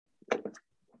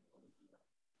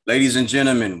Ladies and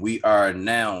gentlemen, we are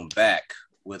now back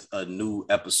with a new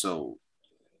episode.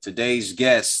 Today's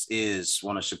guest is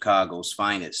one of Chicago's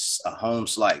finest, a home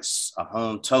slice, a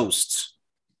home toast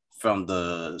from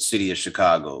the city of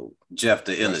Chicago, Jeff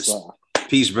the Yes, Illest. sir.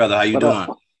 Peace, brother. How you What up?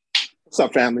 doing? What's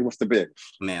up, family? What's the big?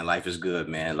 Man, life is good,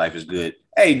 man. Life is good.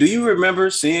 Hey, do you remember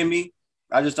seeing me?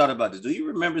 I just thought about this. Do you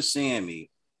remember seeing me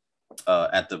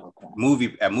at the Okay.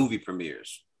 movie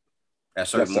premieres? At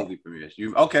certain Yes, sir. movie premieres.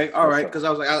 You okay? All Yes, right, sir. because I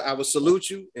was like, I would salute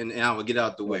you and I would get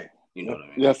out the Yeah. way. You know Yeah. what I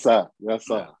mean? Yes, sir. Yes,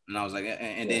 Yeah. sir. And I was like,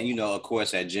 and then Yeah. of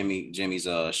course, at Jimmy's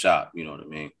shop, you know what I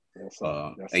mean? Yes,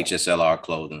 sir. Yes, sir. HSLR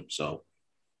clothing. So,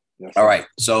 Yes, all sir. right.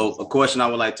 So, Yes, a sir. question I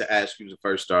would like to ask you to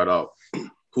first start off: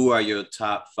 who are your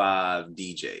top five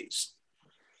DJs?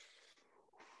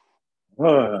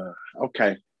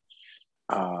 Okay.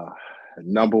 Uh,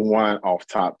 Number one off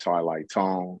top, Twilight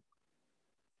Tone.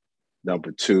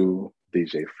 Number two,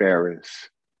 DJ Ferris.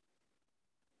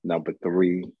 Number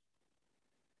three,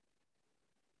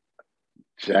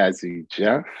 Jazzy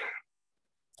Jeff.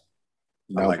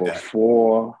 I like Number that.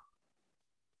 four,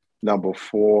 number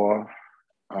four.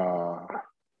 Uh,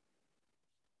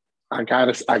 I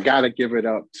gotta give it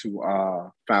up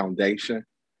to Foundation.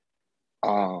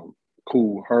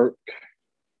 Cool Herc.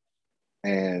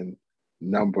 And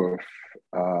number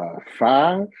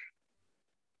five,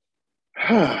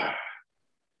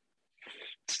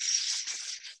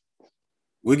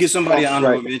 We'll get somebody Funk an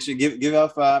honorable Flex. mention. Give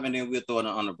out five, and then we'll throw in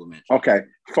an honorable mention. Okay,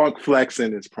 Funk Flex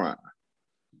in his prime.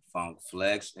 Funk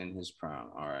Flex in his prime.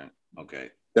 All right. Okay.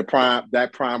 That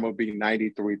prime will be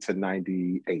 93 to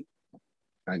 98,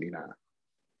 99.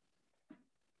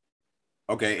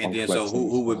 Okay. And Funk then so Flex in his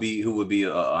prime. who would be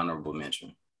an honorable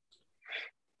mention?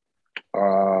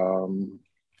 Um,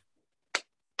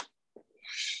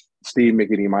 Steve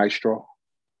Miggity Maestro.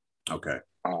 Okay.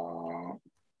 Uh,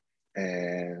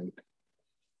 and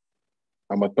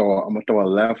I'm gonna throw a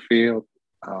left field.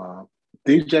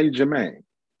 DJ Jermaine.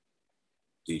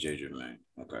 DJ Jermaine.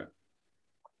 Okay.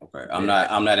 Okay. Yeah.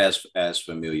 I'm not as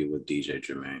familiar with DJ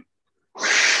Jermaine.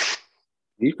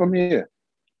 He from here.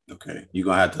 Okay. You're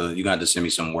gonna have to send me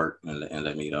some work and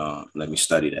let me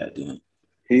study that then.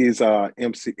 He's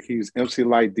MC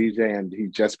Light DJ and he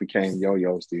just became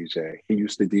Yo-Yo's DJ. He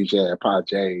used to DJ at Pod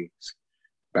J's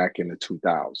back in the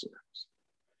 2000s.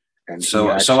 And he So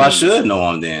I actually should know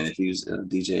him then if he's a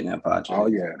DJ in that oh project.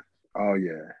 yeah. Oh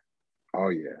yeah. Oh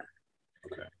yeah.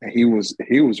 Okay. And he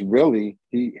was really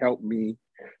he helped me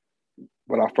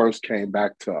when I first came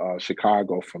back to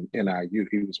Chicago from NIU.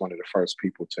 He was one of the first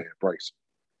people to embrace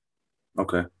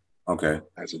Okay. Okay. me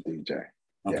as a DJ.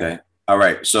 Yeah. Okay. All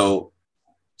right. So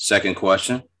second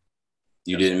question.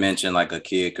 You Yes, didn't sir. mention like a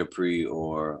Kid Capri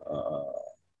or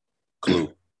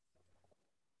Clue.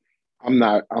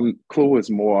 I'm Clue was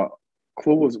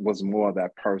more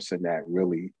that person that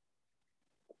really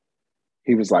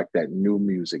he was like that new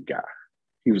music guy.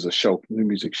 He was a new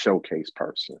music showcase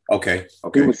person. Okay. He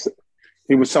Okay. was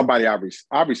he was somebody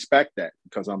I respect that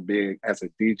because I'm big as a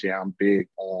DJ. I'm big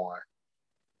on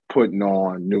putting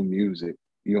on new music.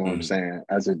 You know what I'm Mhm. saying?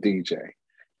 As a DJ,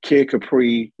 Kid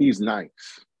Capri, he's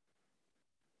nice,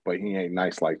 but he ain't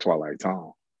nice like Twilight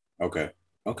Tone. Okay.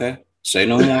 Okay. Say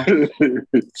no more.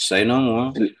 Say no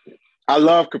more. I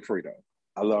love Capri though.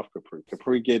 I love Capri.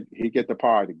 Capri get the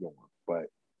party going, but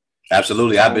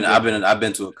Absolutely. Tone I've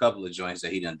been to a couple of joints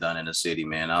that he done in the city,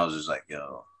 man. I was just like,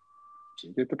 yo,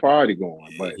 get the party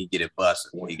going, yeah, he get it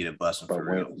busting. when He get it busting but for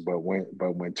real.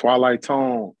 when Twilight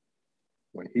Tone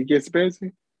when he gets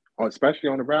busy, or especially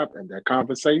on the rap and that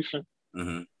conversation,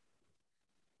 Mm-hmm.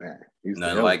 man, he's the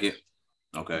Nothing like illest. it.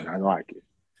 Okay. I like it,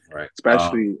 Right.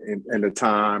 especially in the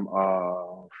time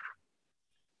of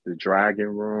the Dragon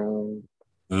Room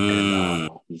and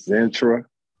Mm, Zentra.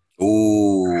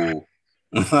 ooh.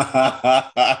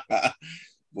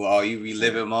 Well, you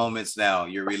reliving moments now.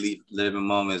 You're really living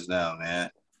moments now,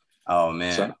 man. Oh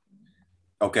man. So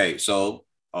Okay, so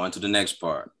on to the next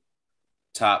part.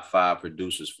 Top five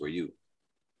producers for you.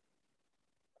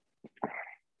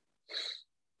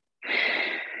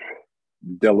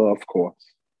 Dilla, of course.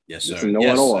 Yes, There's sir. no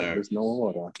Yes, order. Sir. There's no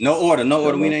order. No order. No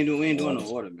order. Dilla, We ain't doing uh, no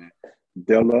order, man.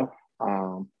 Dilla.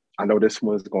 I know this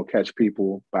one's gonna catch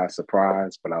people by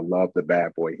surprise, but I love the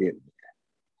Bad Boy Hit.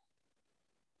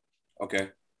 Okay.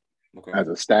 Okay. As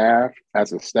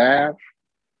a staff,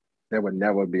 there would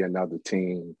never be another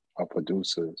team of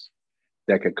producers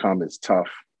that could come as tough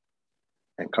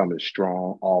and come as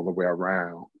strong all the way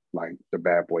around like the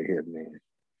Bad Boy Hitman.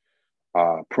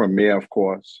 Premier, of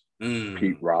course, Pete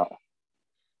Mm. Rock,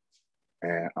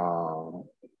 and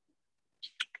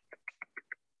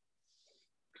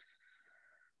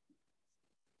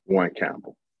Warren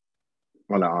Campbell.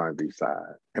 on the R&B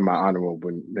side. And my honorable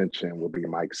mention would be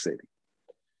Mike City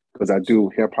because I do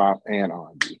hip hop and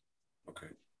R&B. Okay.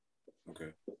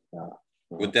 Okay. Uh,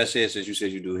 With that said, since you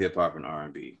said you do hip hop and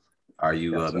R&B, are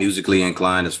you yes, musically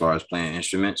inclined as far as playing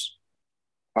instruments?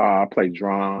 I play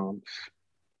drums.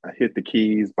 I hit the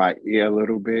keys by ear a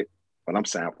little bit, but I'm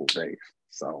sample based.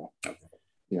 So, you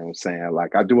know what I'm saying?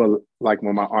 Like I do like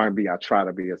when my R&B, I try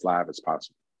to be as live as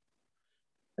possible.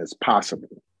 As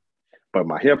possible. But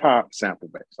my hip hop sample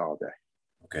based all day.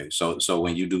 Okay. So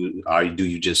when you do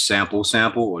you just sample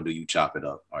or do you chop it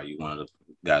up? Are you one of the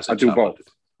guys that I do chop both.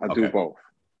 up? I do both.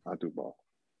 I do both.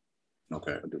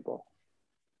 Okay. I do both.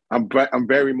 I'm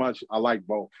very much I like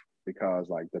both because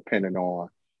like depending on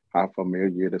how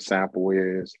familiar the sample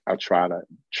is, I try to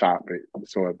chop it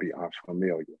so it be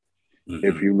unfamiliar. Mm-hmm.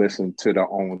 If you listen to the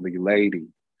Only Lady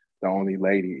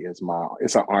is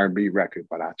it's an R&B record,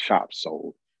 but I chop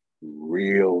so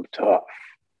real tough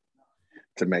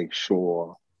to make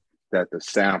sure that the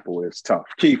sample is tough.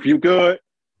 Keith, you good?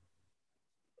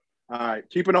 All right,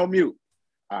 keep it on mute.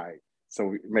 All right, so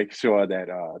we make sure that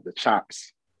the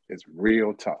chops is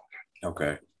real tough.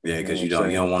 Okay, yeah, because you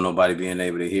don't want nobody being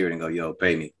able to hear it and go, "Yo,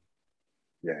 pay me."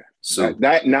 Yeah, so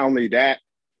that not only that,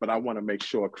 but I want to make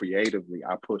sure creatively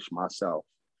I push myself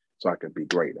so I can be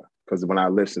greater. Because when I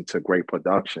listen to great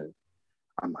production,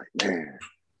 I'm like, man,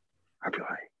 I be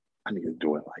like, I need to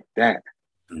do it like that.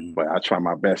 Mm-hmm. But I try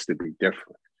my best to be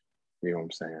different. You know what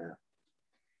I'm saying?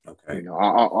 Okay. You know,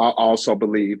 I also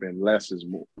believe in less is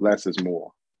more. Less is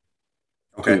more.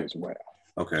 Okay. Too, as well.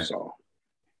 Okay. So.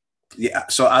 Yeah.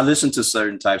 So I listen to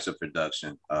certain types of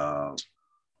production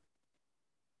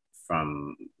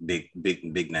from big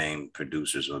name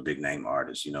producers or big name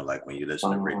artists. You know, like when you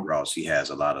listen to Rick Ross, he has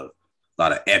a lot of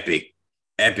epic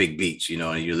beats. You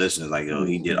know, and you're listening like, yo,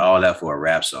 he did all that for a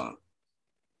rap song.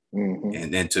 Mm-hmm.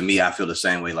 And then to me, I feel the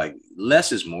same way. Like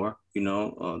less is more. You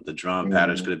know, the drum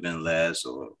patterns could have been less,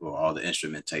 or all the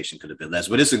instrumentation could have been less.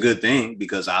 But it's a good thing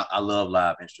because I love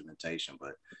live instrumentation.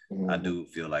 But I do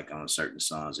feel like on certain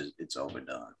songs it's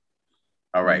overdone.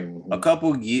 All right, a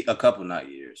couple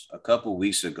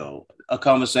weeks ago, a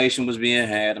conversation was being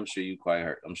had. I'm sure you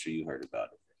heard about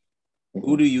it. Mm-hmm.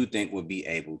 Who do you think would be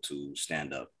able to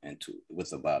stand up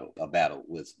with a battle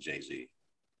with Jay-Z?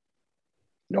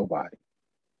 Nobody.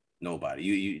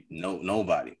 Nobody.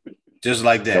 Just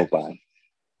like that. Nobody.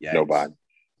 Yikes. Nobody.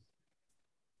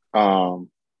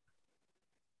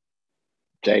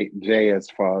 Jay, as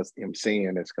far as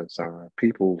MCing is concerned,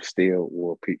 people still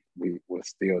will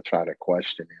still try to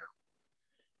question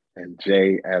him. And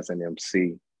Jay, as an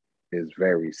MC, is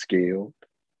very skilled.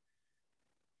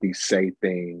 He say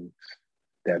things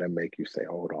that'll make you say,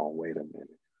 "Hold on, wait a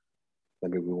minute.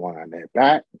 Let me rewind that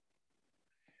back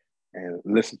and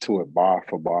listen to it bar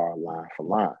for bar, line for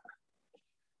line."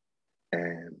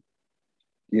 And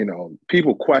you know,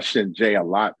 people question Jay a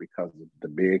lot because of the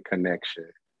big connection,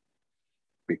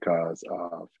 because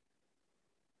of,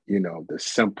 you know,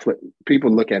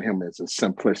 people look at him as a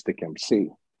simplistic MC,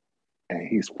 and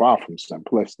he's far from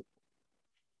simplistic.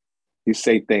 He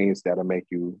say things that'll make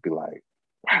you be like,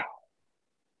 wow,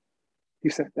 he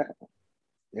said that.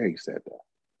 Yeah, he said that.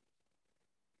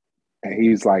 And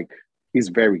he's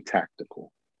very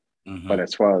tactical. Mm-hmm. But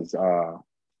as far as a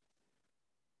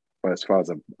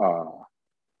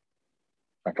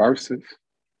versus,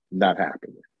 not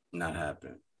happening. Not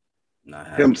happening.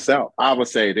 Himself, I would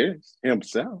say it is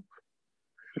himself.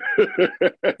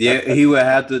 Yeah, he would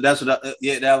have to. That's what.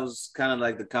 That was kind of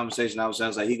like the conversation I was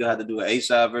having. Like he gonna have to do an A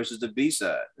side versus the B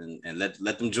side, and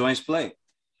let them joints play.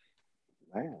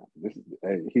 Man,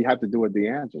 he had to do a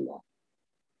D'Angelo.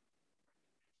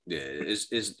 Yeah,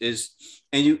 it's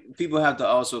and people have to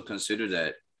also consider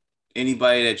that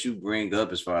anybody that you bring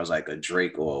up as far as like a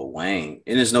Drake or a Wayne,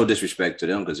 and there's no disrespect to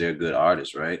them because they're good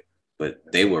artists, right?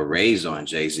 But they were raised on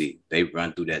Jay-Z. They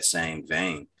run through that same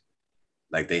vein.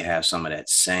 Like they have some of that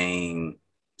same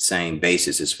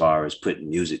basis as far as putting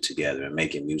music together and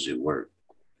making music work.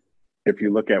 If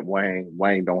you look at Wayne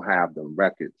don't have the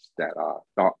records that are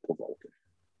thought-provoking.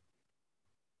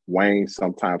 Wayne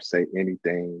sometimes say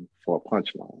anything for a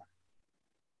punchline.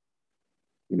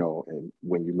 You know, and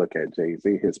when you look at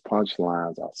Jay-Z, his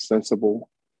punchlines are sensible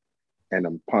and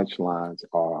the punchlines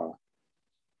are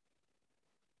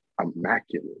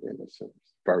immaculate in a sense,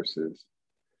 versus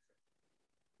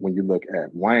when you look at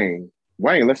Wayne,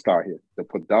 let's start here. The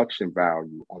production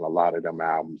value on a lot of them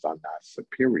albums are not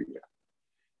superior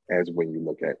as when you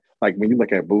look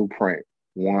at Blueprint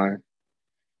 1,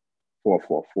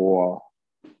 444,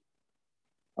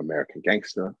 American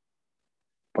Gangster.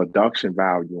 Production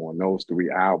value on those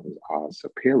three albums are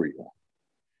superior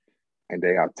and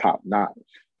they are top notch.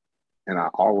 And I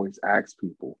always ask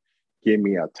people, give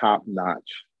me a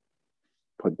top-notch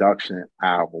production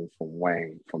album from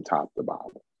Wayne from top to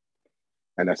bottom.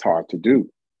 And that's hard to do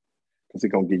because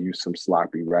it's gonna give you some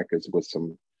sloppy records with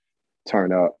some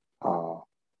turn up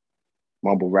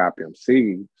mumble rap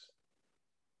MCs.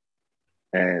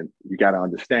 And you got to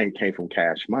understand, it came from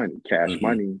Cash Money. Cash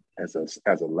Money as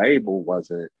a label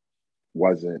wasn't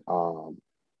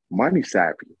money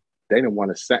savvy. They didn't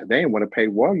want to pay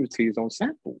royalties on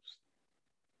samples.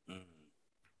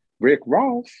 Rick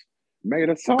Ross made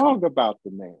a song about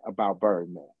the man, about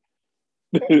Birdman,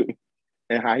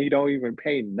 and how he don't even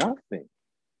pay nothing.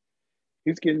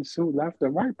 He's getting sued left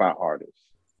and right by artists.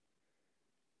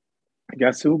 He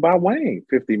got sued by Wayne,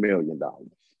 $50 million.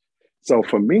 So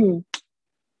for me,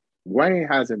 Wayne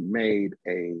hasn't made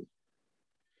his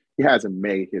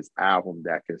album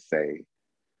that can say,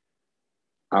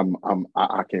 I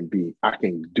can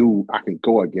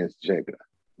go against Jada.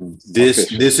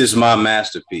 This is my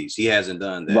masterpiece. He hasn't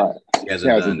done that. Right. He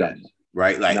hasn't done that.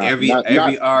 Right. Like every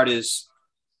artist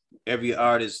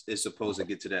is supposed to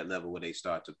get to that level where they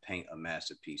start to paint a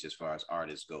masterpiece as far as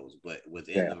artists goes. But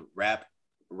within the rap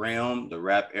realm, the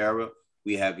rap era,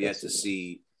 we have yet to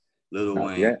see Lil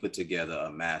Wayne put together a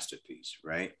masterpiece,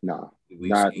 right? No,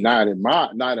 not in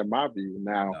my view.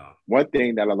 Now, one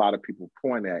thing that a lot of people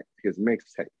point at is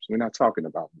mixtapes. We're not talking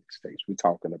about mixtapes. We're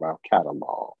talking about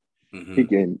catalog. He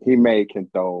can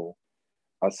throw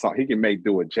a song. He can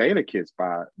do a Jada Kiss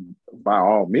by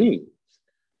all means,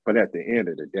 but at the end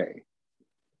of the day,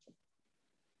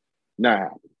 not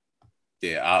happening.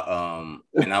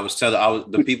 And I was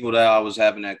the people that I was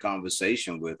having that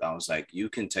conversation with, I was like, you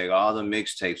can take all the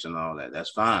mixtapes and all that.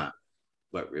 That's fine.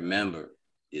 But remember,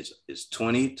 it's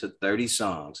 20 to 30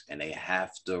 songs and they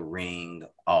have to ring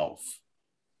off.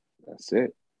 That's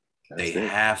it. They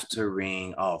have to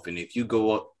ring off. And if you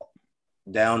go up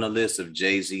down the list of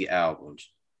Jay-Z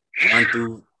albums, 1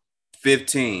 through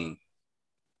 15,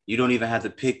 you don't even have to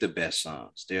pick the best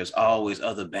songs. There's always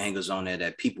other bangers on there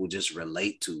that people just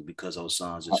relate to because those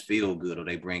songs just feel good, or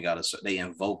they bring out they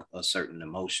invoke a certain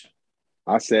emotion.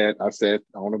 I said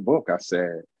on the book, I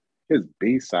said his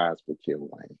B-sides would kill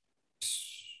Wayne.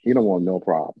 He don't want no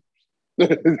problems.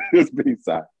 His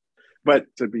B-side. But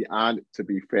to be honest, to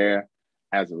be fair,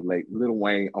 as of late, Lil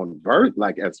Wayne on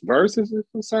as verses is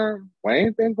concerned,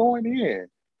 Wayne been going in,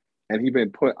 and he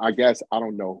been put. I guess I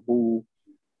don't know who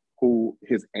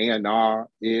his A&R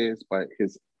is, but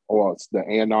the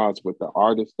A&Rs with the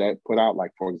artists that put out,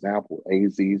 like for example,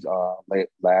 AZ's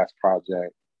last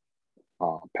project,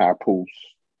 Papoose,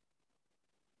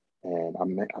 and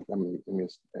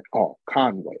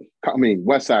Conway.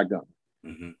 Westside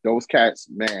Gunn. Those cats,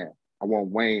 man. I want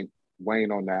Wayne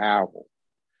on the album.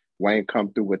 Wayne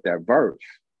come through with that verse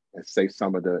and say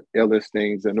some of the illest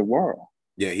things in the world.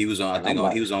 Yeah, he was on.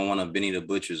 He was on one of Benny the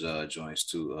Butcher's joints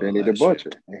too. Benny the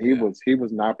Butcher, and he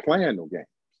was not playing no games.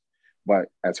 But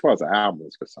as far as the album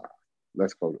is concerned,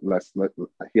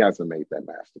 he hasn't made that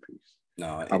masterpiece.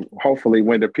 No. Hopefully,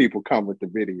 when the people come with the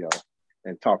video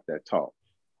and talk that talk,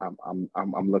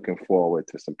 I'm looking forward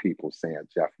to some people saying,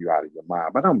 "Jeff, you out of your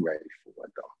mind." But I'm ready for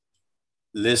it though.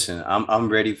 Listen, I'm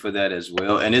ready for that as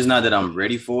well. And it's not that I'm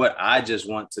ready for it. I just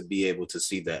want to be able to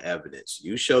see the evidence.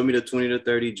 You show me the 20 to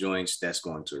 30 joints, that's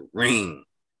going to ring.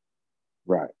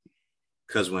 Right.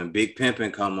 Because when Big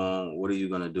Pimpin' come on, what are you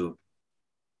going to do?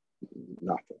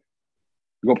 Nothing.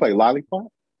 You going to play Lollipop?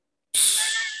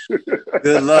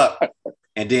 Good luck.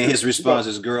 And then his response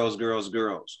is girls, girls,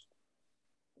 girls.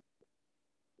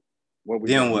 What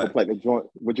you going to play? The joint?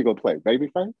 What you going to play?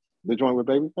 Babyface? The joint with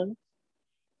Babyface?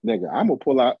 Nigga, I'm gonna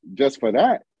pull out just for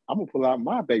that. I'm gonna pull out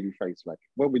my Babyface record.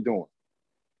 What we doing?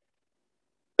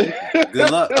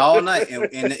 Good luck all night, and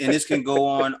this can go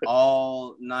on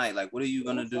all night. Like, what are you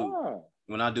gonna do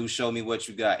when I do Show Me What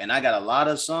You Got? And I got a lot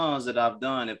of songs that I've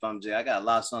done. If I'm Jay, I got a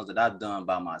lot of songs that I've done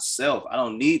by myself. I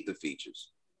don't need the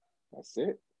features. That's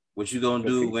it. What you gonna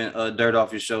do when Dirt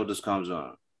Off Your Shoulders comes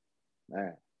on?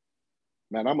 Man,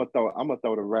 I'm gonna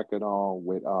throw the record on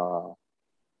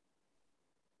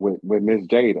with Miss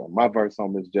Jada, my verse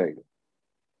on Miss Jada.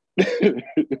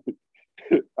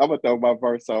 I'm gonna throw my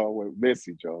verse on with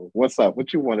Missy, Joe. What's up?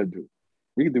 What you want to do?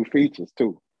 We can do features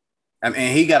too. I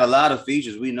mean, he got a lot of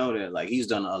features. We know that. Like, he's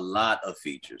done a lot of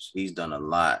features. He's done a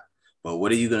lot. But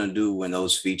what are you gonna do when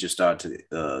those features start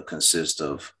to consist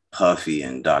of Puffy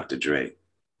and Dr. Dre?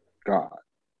 God,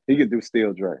 he could do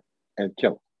Still Dre and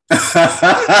kill him.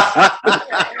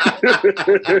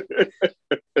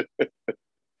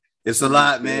 It's a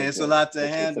lot, man. It's a lot to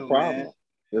handle, man.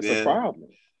 It's a problem.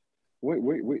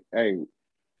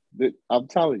 I'm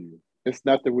telling you, it's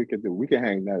nothing we can do. We can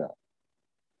hang that up.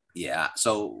 Yeah.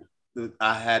 So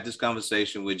I had this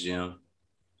conversation with Jim.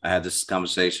 I had this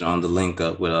conversation on the link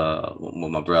up with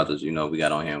my brothers. You know, we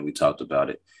got on here and we talked about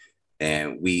it,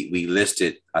 and we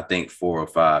listed I think 4 or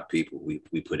 5 people. We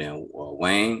put in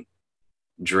Wayne,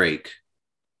 Drake,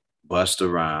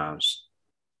 Busta Rhymes.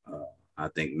 I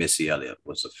think Missy Elliott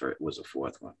was a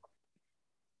fourth one.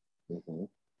 Mm-hmm.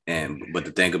 And but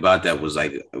the thing about that was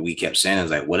like we kept saying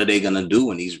is like, what are they gonna do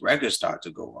when these records start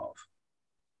to go off?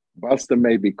 Buster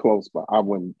may be close, but I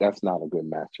wouldn't. That's not a good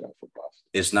matchup for Buster.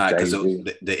 It's not because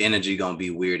Jay-Z. the energy gonna be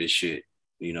weird as shit.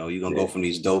 You know, you're gonna Yeah. go from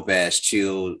these dope ass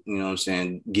chill, you know what I'm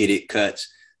saying, get it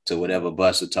cuts to whatever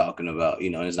Buster talking about.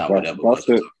 You know, it's not But whatever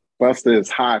Buster. Buster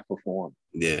is high performing.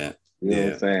 Yeah. You know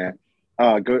what I'm saying?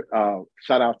 Good.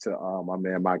 Shout out to my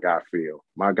man, my guy Phil.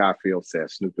 My guy Phil said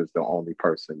Snoop is the only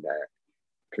person that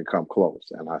can come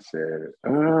close, and I said,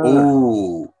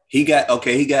 "Ooh, he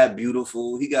got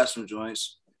beautiful. He got some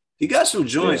joints. He got some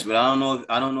joints, but I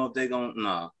don't know if they're gonna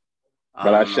nah."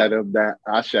 But I shut him down.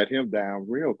 I shut him down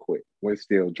real quick when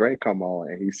Still Dre come on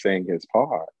and he sang his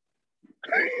part.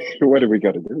 What are we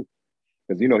gonna do?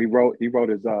 Because he wrote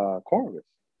his chorus.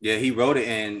 Yeah, he wrote it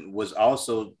and was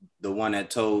also the one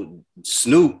that told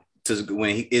Snoop to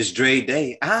when it's Dre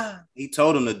Day. He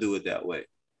told him to do it that way.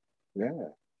 Yeah,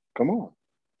 come on,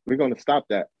 we're gonna stop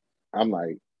that. I'm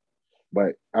like,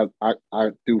 but I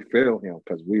do feel him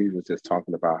because we was just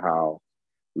talking about how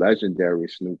legendary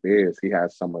Snoop is. He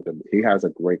has a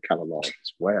great catalog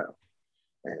as well,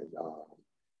 and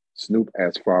Snoop,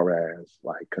 as far as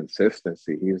like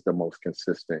consistency, he is the most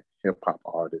consistent hip hop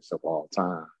artist of all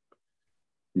time.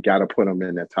 You got to put him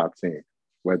in that top 10,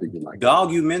 whether you like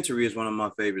Documentary is one of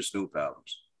my favorite Snoop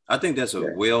albums. I think that's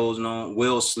a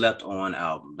well slept on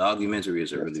album. Documentary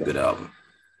is a really good album.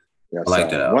 Yes, I like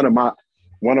that album.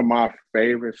 One of my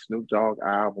favorite Snoop Dogg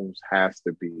albums has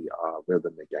to be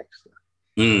Rhythm and Gangsta.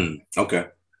 Okay.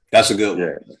 That's a good one.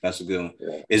 Yeah. That's a good one.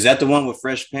 Yeah. Is that the one with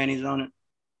Fresh Panties on it?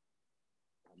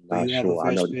 I'm not sure.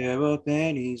 I know pair of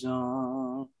panties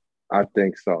on. I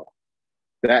think so.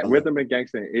 That Rhythm and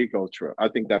Gangsta and Ego Trip. I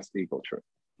think that's Ego Trip.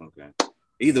 Okay.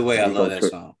 Either way, I love that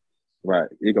song. Right.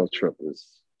 Ego Trip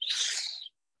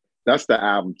that's the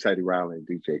album Teddy Riley and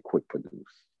DJ Quick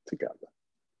produced together.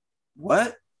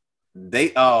 What?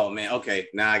 Man. Okay.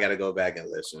 Now I gotta go back and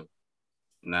listen.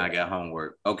 Now I got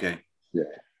homework. Okay. Yeah.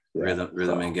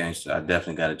 Rhythm and Gangsta. I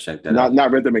definitely gotta check that out.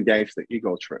 Not Rhythm and Gangsta,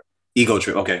 Ego Trip. Ego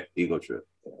Trip. Okay. Ego Trip.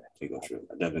 Yeah. Ego Trip.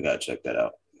 I definitely gotta check that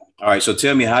out. All right, so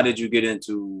tell me, how did you get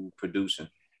into producing?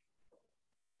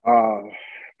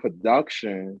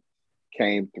 Production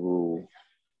came through.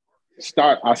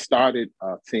 I started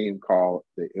a team called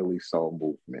the Illy Soul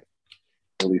Movement.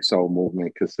 Illy Soul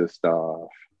Movement consists of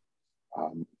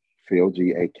Phil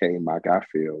G, aka my guy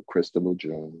Phil, Crystal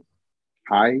Lejeune,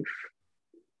 Hive,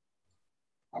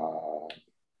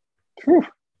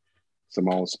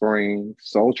 Simone Spring,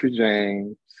 Sultry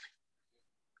James,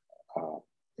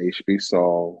 HB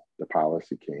Soul, The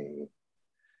Policy King,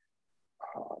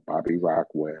 Bobby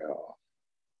Rockwell,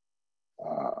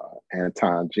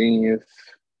 Anton Genius,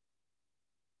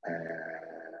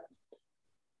 and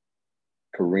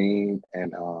Kareem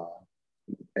and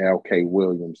LK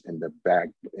Williams in the back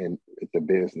in the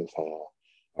business hall.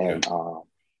 And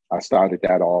I started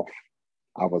that off.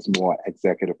 I was more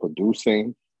executive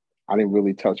producing. I didn't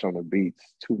really touch on the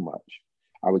beats too much.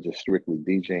 I was just strictly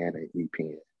DJing and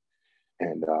EPing.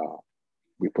 And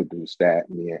we produced that,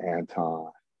 me and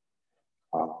Anton.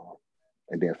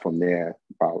 And then from there,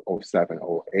 about 07,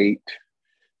 08,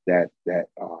 that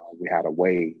we had a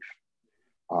wave.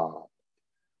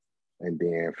 And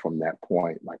then from that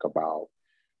point, like about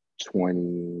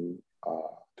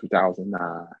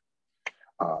 2009,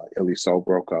 Illy Soul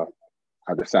broke up.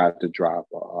 I decided to drop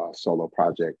a solo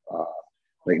project,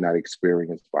 Late Night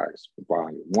Experience by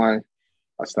Volume 1.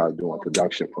 I started doing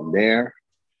production from there.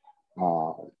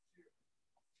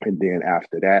 And then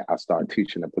after that, I started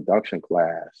teaching a production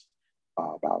class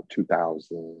about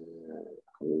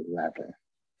 2011.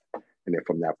 And then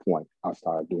from that point, I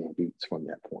started doing beats from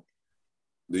that point.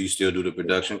 Do you still do the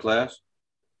production class?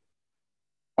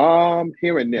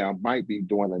 Here and there, I might be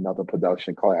doing another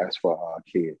production class for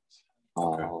kids.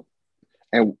 Okay.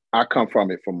 And I come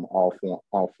from it from all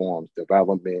forms,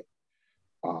 development,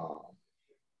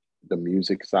 the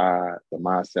music side, the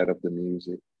mindset of the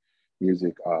music,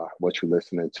 what you're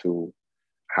listening to,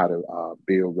 how to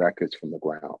build records from the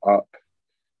ground up,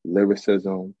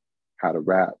 lyricism, how to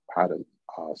rap, how to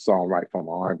songwrite from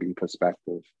an R&B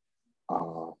perspective,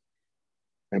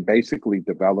 and basically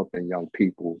developing young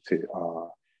people to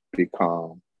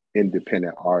become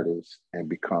independent artists and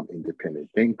become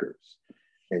independent thinkers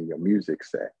in your music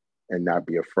set and not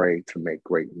be afraid to make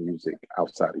great music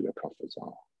outside of your comfort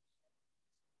zone.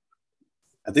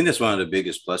 I think that's one of the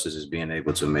biggest pluses is being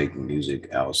able to make music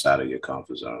outside of your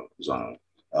comfort zone.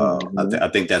 I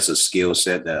think that's a skill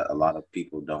set that a lot of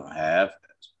people don't have,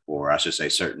 or I should say,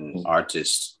 certain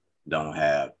artists don't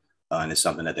have, and it's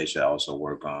something that they should also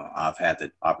work on. I've had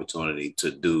the opportunity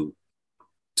to do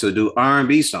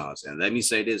R&B songs, and let me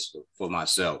say this for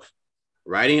myself: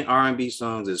 writing R&B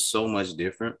songs is so much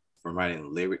different from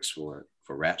writing lyrics for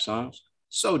rap songs.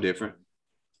 So different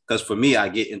because for me, I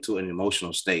get into an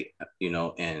emotional state,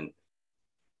 and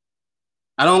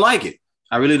I don't like it.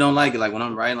 I really don't like it. Like when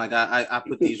I'm writing, like I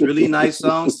put these really nice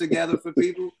songs together for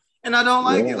people, and I don't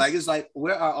like it. Like it's like,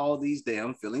 where are all these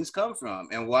damn feelings come from,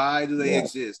 and why do they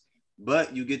exist?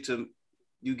 But you get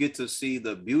to see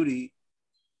the beauty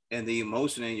and the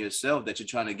emotion in yourself that you're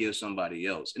trying to give somebody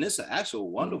else, and it's an actual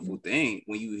wonderful thing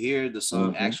when you hear the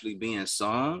song actually being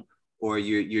sung, or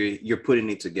you're putting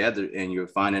it together and you're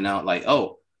finding out like,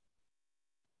 oh,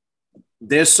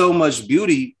 there's so much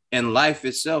beauty in life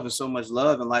itself and so much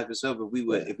love in life itself if we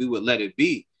would let it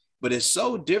be. But it's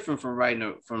so different from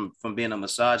writing from being a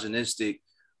misogynistic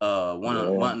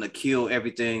wanting to kill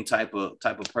everything type of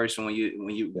person when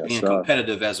you being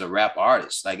competitive as a rap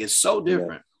artist. Like it's so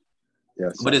different.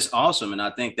 But it's awesome. And I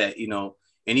think that,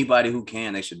 anybody who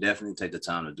can, they should definitely take the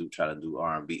time to try to do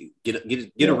R&B,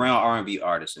 get around R&B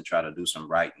artists and try to do some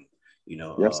writing,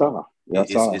 it's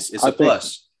a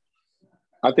plus.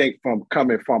 I think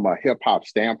coming from a hip hop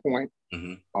standpoint,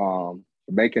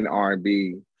 making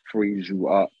R&B frees you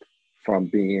up from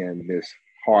being this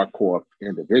hardcore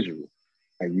individual,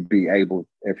 and you be able,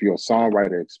 if you're a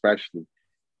songwriter, especially,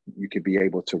 you could be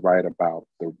able to write about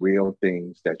the real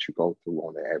things that you go through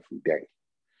on the everyday.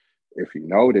 If you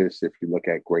notice, if you look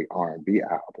at great R&B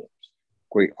albums,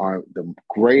 the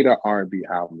greater R&B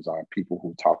albums are people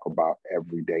who talk about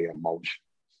everyday emotions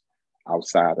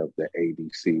outside of the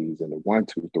ABCs and the 1,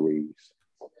 2, 3s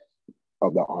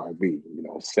of the R&B,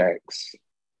 sex.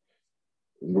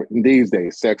 These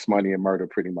days, sex, money, and murder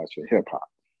pretty much in hip hop.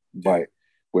 But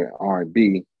with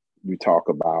R&B, you talk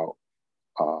about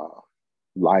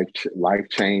life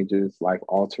changes, life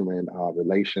altering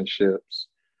relationships,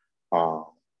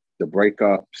 the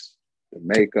breakups, the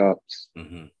makeups,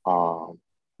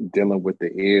 dealing with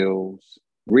the ills.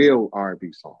 Real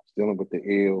R&B songs dealing with the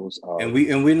ills. And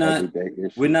we're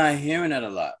not hearing that a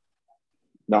lot.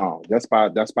 No, that's by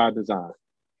design.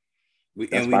 We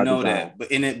know that,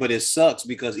 but it sucks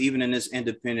because even in this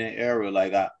independent era,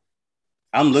 like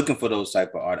I'm looking for those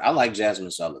type of art. I like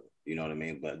Jasmine Sullivan, you know what I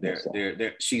mean? But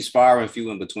she's far and few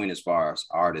in between as far as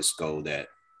artists go that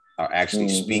are actually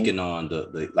speaking on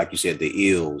the like you said,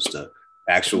 the ills, the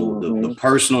actual the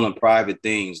personal and private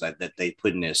things that they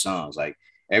put in their songs. Like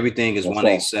everything is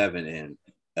 187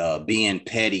 and being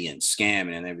petty and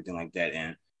scamming and everything like that.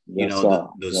 And the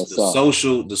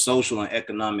social and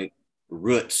economic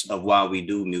roots of why we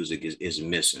do music is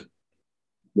missing.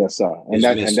 Yes, sir. And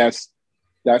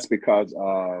that's because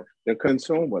the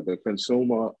consumer. The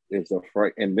consumer is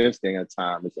afraid in this day and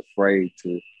time is afraid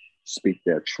to speak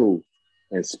their truth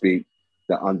and speak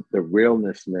the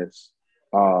realness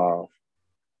of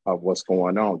what's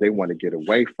going on. They want to get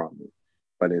away from it.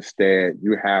 But instead,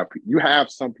 you have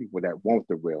some people that want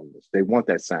the realness. They want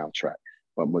that soundtrack.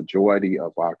 But majority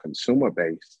of our consumer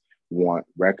base want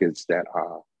records that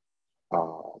are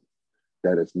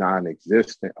that is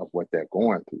non-existent of what they're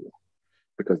going through,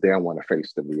 because they don't want to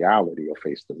face the reality or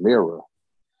face the mirror.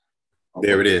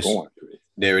 There it is.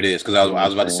 Because I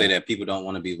was about to say that people don't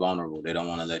want to be vulnerable. They don't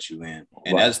want to let you in.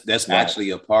 And that's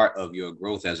actually a part of your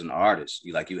growth as an artist.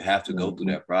 You have to go through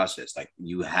that process. Like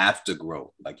you have to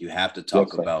grow. Like you have to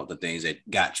talk about the things that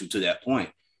got you to that point.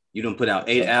 You don't put out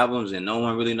 8 albums and no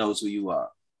one really knows who you are.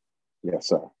 Yes,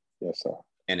 sir.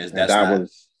 And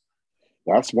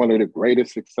that's one of the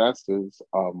greatest successes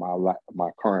of my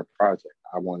current project.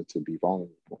 I wanted to be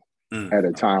vulnerable at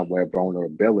a time where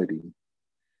vulnerability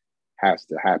has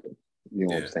to happen. You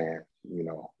know what I'm saying?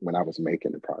 When I was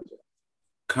making the project.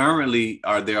 Currently,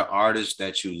 are there artists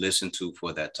that you listen to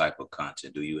for that type of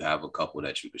content? Do you have a couple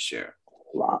that you could share?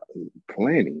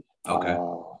 Plenty. Okay.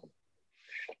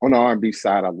 On the R&B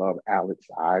side, I love Alex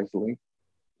Isley.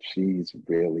 She's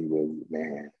really, really,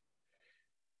 man.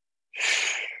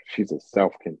 She's a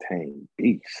self-contained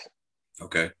beast.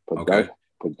 Okay.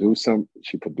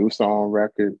 She produced her own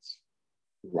records,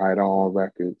 write her own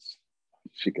records.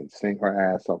 She can sing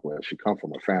her ass off. Well, she comes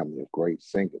from a family of great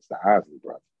singers, the Isley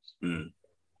brothers.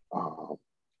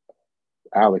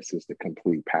 Alex is the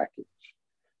complete package.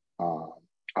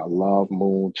 I love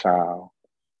Moonchild.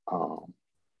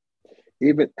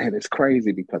 even and it's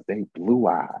crazy because they blue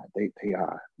eyed. They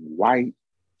are white,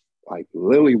 like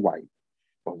lily white.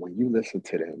 But when you listen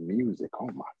to their music, oh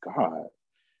my God,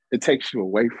 it takes you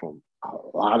away from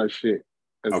a lot of shit.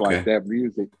 It's like Okay. that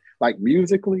music, like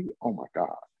musically, oh my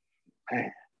God,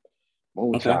 man,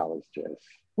 Okay. Moonchild is just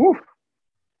whew.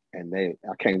 And I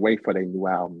can't wait for their new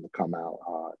album to come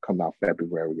out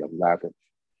February 11th.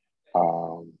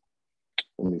 Um,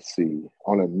 let me see.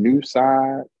 On a new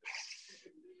side,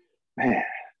 man,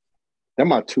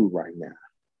 them are two right now.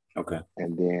 Okay.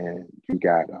 And then you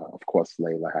got, of course,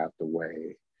 Layla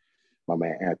Hathaway, my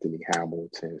man Anthony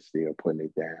Hamilton still putting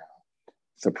it down.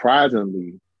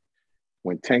 Surprisingly,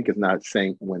 when Tank is not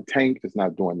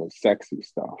doing the sexy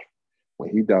stuff, when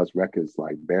he does records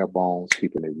like Bare Bones,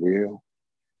 keeping it real,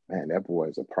 man, that boy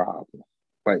is a problem.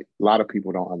 But a lot of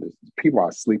people don't understand. People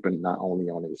are sleeping not only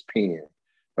on his pen,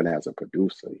 but as a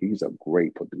producer. He's a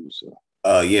great producer.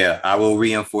 Yeah, I will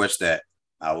reinforce that.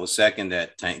 I will second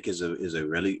that. Tank is a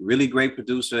really really great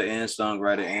producer and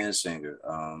songwriter and singer.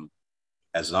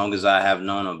 As long as I have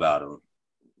known about him,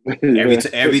 Yeah,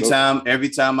 every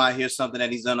time I hear something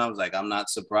that he's done, I was like, I'm not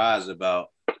surprised about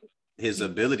his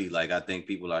ability. Like I think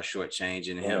people are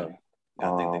shortchanging yeah. him. I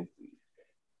think they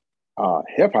Um,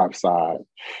 Hip hop side,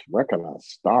 recognize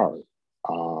stars.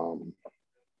 Um,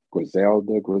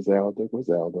 Griselda,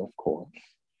 of course.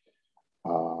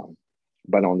 Um,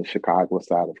 but on the Chicago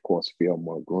side, of course,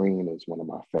 Fillmore Green is one of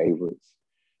my favorites.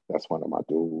 That's one of my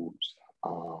dudes.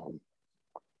 Um,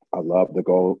 I love the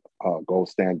Gold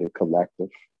Standard Collective.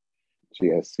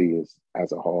 GSC is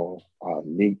as a whole.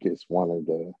 Neek is one of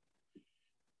the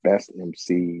best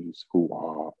MCs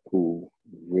who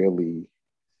really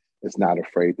is not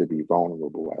afraid to be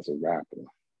vulnerable as a rapper.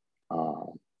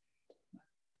 Um,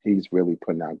 he's really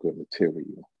putting out good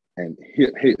material. And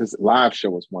his live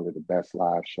show is one of the best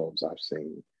live shows I've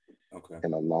seen okay.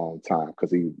 in a long time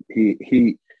because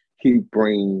he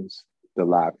brings the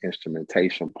live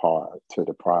instrumentation part to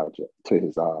the project, to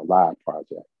his live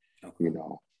project. Okay. You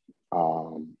know,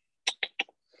 um,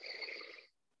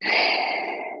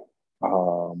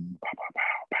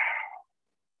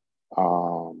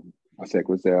 um, I said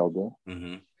Griselda,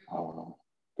 Mm-hmm. uh,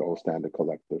 Gold Standard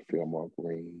Collective, Fillmore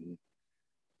Green.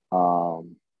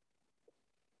 Um,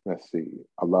 let's see,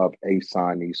 I love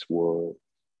Ason Eastwood,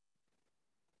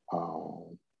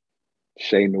 um,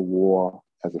 Shay Noir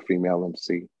as a female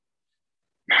MC.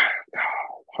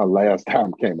 Her last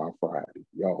time came out Friday.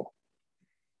 Yo,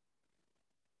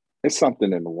 it's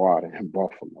something in the water in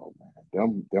Buffalo,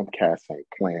 man. Them cats ain't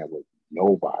playing with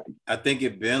nobody. I think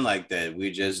it been like that.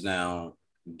 We're just now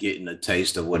getting a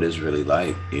taste of what it's really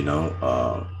like.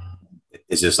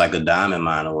 It's just like a diamond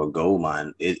mine or a gold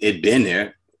mine. It been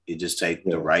there. It just take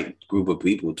the Yeah, right group of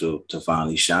people to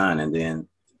finally shine, and then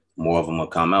more of them will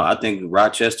come out. I think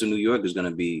Rochester, New York, is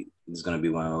gonna be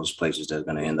one of those places that's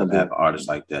gonna it's end up gonna having artists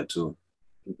like that too.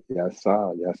 be yes,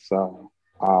 sir, yes, sir.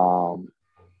 Um,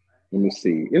 Let me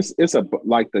see. It's a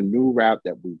like the new rap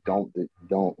that we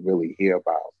don't really hear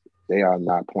about. They are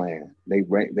not playing. They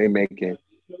making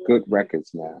good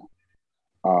records now.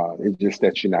 It's just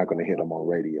that you're not going to hit them on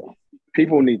radio.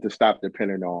 People need to stop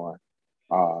depending on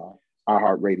uh,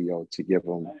 iHeartRadio to give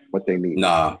them what they need.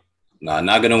 Nah,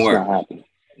 not gonna It's work. not happening.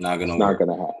 Not It's gonna not work.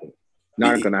 going to happen.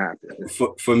 Not going to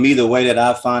happen. For me, the way that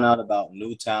I find out about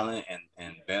new talent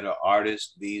and better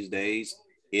artists these days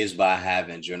is by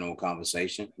having general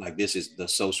conversation. Like this is the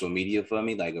social media for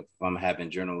me. Like if I'm having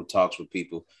general talks with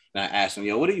people and I ask them,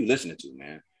 yo, what are you listening to,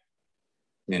 man?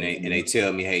 And they Mm-hmm.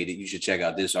 tell me, hey, that you should check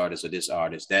out this artist or this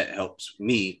artist. That helps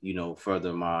me,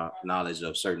 further my knowledge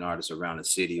of certain artists around the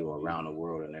city or around the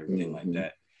world and everything like Mm-hmm.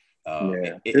 that.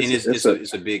 Yeah, And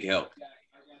it's a big help.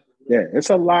 it's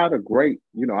a lot of great.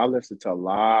 I listen to a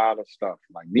lot of stuff.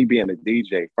 Like me being a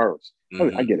DJ first, I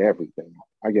Mm-hmm. get everything.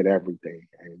 I get everything,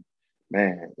 and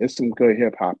man, it's some good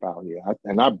hip hop out here.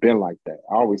 And I've been like that.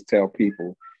 I always tell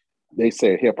people, they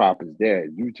say hip hop is dead.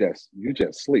 You just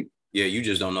sleep. Yeah, you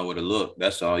just don't know where to look.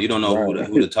 That's all. You don't know Right,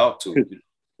 who to talk to.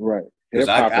 right. Because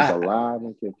Hip hop is alive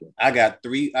and kicking. I got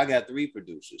three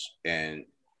producers, and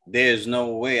there's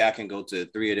no way I can go to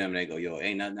three of them and they go, yo,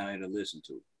 ain't nothing out here to listen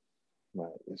to. Right,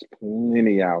 there's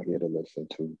plenty out here to listen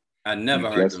to. I You never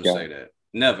heard just them got say that.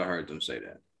 Never heard them say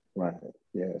that. right.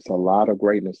 Yeah, it's a lot of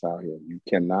greatness out here. You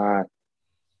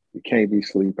can't be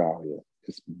sleep out here.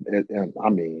 And I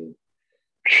mean,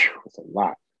 it's a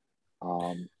lot.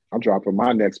 I'm dropping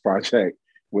my next project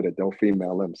with a dope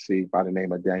female MC by the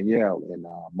name of Danielle in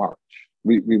March.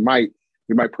 We might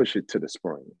push it to the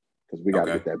spring because we got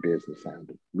to Okay. get that business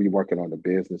handled. We working on the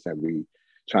business and we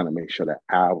trying to make sure that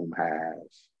album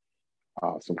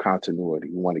has some continuity.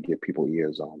 We want to get people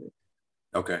ears on it.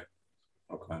 Okay.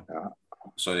 Okay. Uh,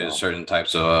 So there's so certain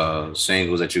types of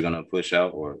singles that you're gonna push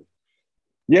out, or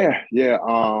yeah.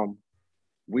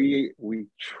 We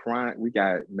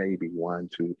got maybe one,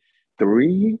 two,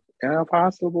 three, if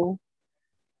possible.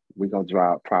 We're gonna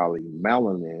drop probably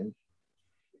Melanin.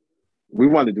 We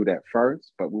want to do that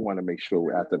first, but we want to make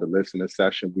sure after the listening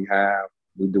session we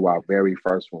do our very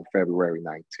first one February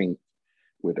 19th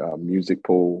with Music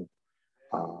Pool.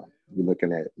 We're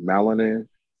looking at Melanin,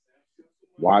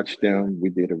 Watch Them. We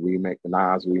did a remake, a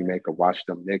Nas remake of Watch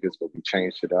Them Niggas, but we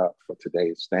changed it up for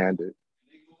today's standard.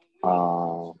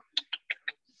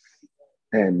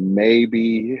 And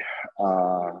maybe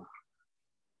uh,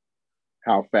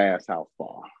 How Fast, How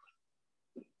Far.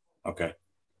 okay.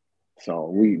 So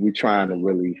we trying to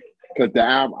really, because the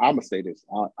album, I'm gonna say this.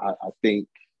 I think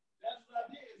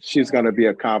she's gonna be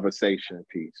a conversation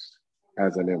piece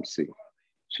as an MC.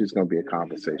 She's gonna be a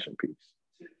conversation piece,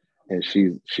 and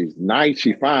she's nice.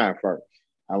 She fine first.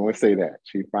 I want to say that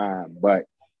she fine, but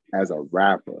as a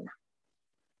rapper,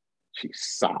 she's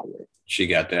solid. She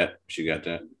got that. She got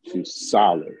that. She's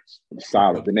solid.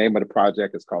 Solid. The name of the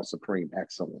project is called Supreme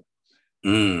Excellence.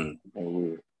 Mm.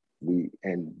 And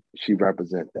and she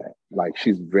represent that. Like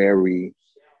she's very,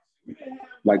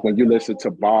 like when you listen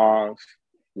to bars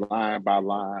line by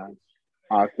line,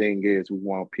 our thing is we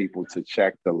want people to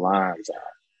check the lines out.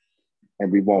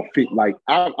 And we won't feel like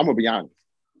I'm gonna be honest.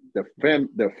 The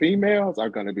females are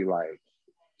gonna be like,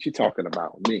 she talking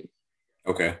about me.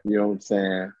 Okay. You know what I'm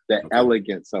saying? The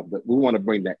elegance of we want to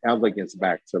bring the elegance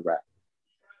back to rap.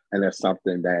 And that's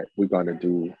something that we're gonna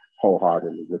do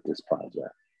wholeheartedly with this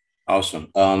project.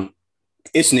 Awesome.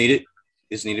 It's needed.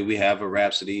 It's needed. We have a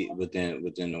Rhapsody within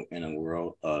the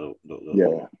world,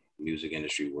 the music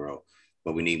industry world,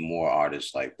 but we need more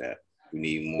artists like that. We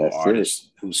need more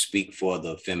artists who speak for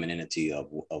the femininity of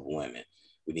women.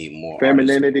 We need more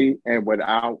femininity artists. And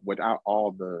without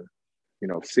all the,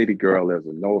 city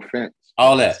girlism. No offense.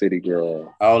 All that city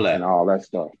girl. All that. And all that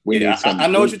stuff. I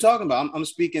know what you're talking about. I'm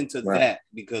speaking to that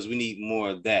because we need more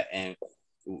of that. And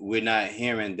we're not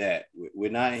hearing that.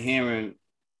 We're not hearing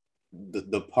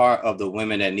the part of the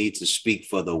women that need to speak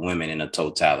for the women in a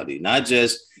totality, not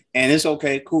just, and it's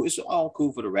okay, cool. It's all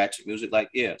cool for the ratchet music. Like,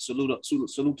 yeah, salute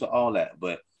to all that.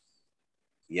 But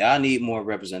y'all need more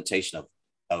representation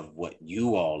of what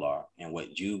you all are and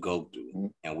what you go through. Mm-hmm.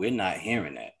 And we're not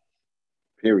hearing that.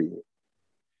 Period.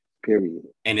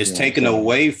 And it's taken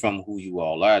away from who you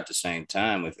all are at the same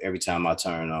time. If every time I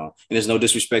turn on, and there's no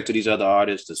disrespect to these other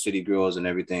artists, the city girls and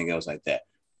everything else like that.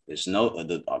 There's no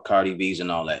the Cardi B's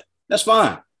and all that. That's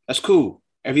fine. That's cool.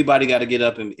 Everybody got to get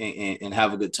up and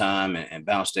have a good time and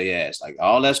bounce their ass. Like,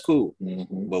 all that's cool.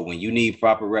 Mm-hmm. But when you need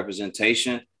proper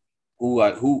representation, who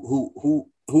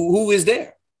is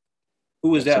there?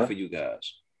 Who is that for you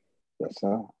guys? That's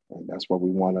and that's what we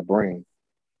want to bring.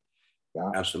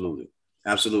 Yeah. Absolutely.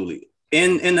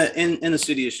 In the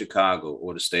city of Chicago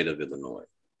or the state of Illinois,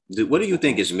 what do you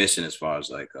think is missing as far as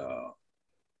like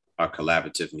our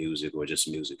collaborative music or just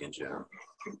music in general?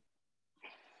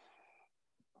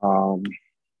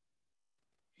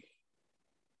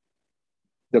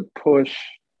 The push,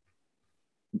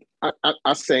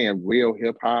 I say in real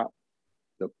hip hop,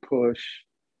 the push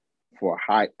for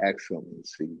high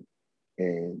excellency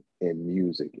in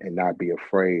music and not be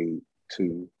afraid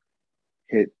to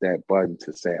hit that button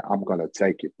to say, I'm going to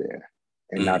take it there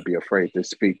and not be afraid to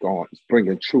speak on,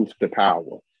 bringing truth to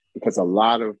power. Because a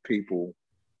lot of people,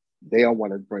 they don't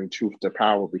want to bring truth to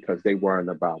power because they worrying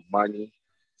about money,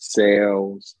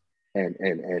 sales, and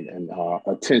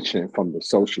attention from the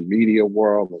social media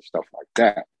world and stuff like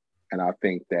that. And I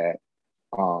think that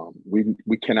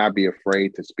we cannot be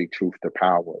afraid to speak truth to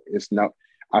power.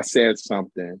 I said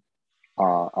something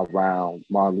around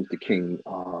Martin Luther King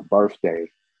birthday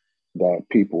that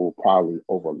people probably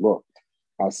overlooked.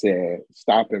 I said,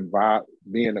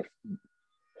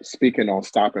 speaking on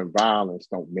stopping violence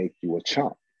don't make you a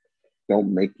chump.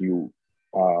 Don't make you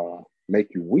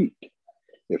weak.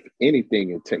 If anything,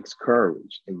 it takes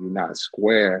courage, and you're not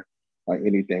square or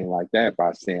anything like that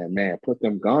by saying, man, put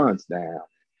them guns down.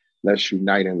 Let's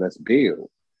unite and let's build.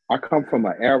 I come from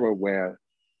an era where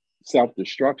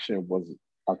self-destruction was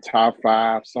a top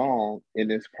 5 song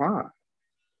in its prime.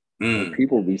 And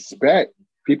people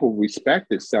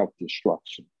respected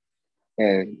self-destruction.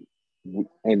 And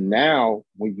now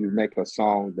when you make a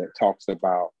song that talks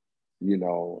about,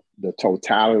 the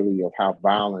totality of how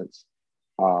violence,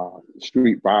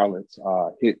 street violence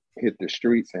hit the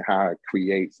streets and how it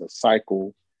creates a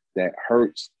cycle that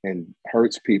hurts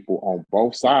people on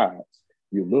both sides,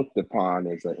 you're looked upon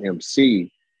as an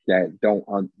MC that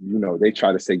they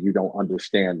try to say you don't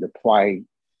understand the plight,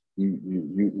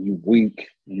 you weak,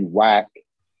 you whack,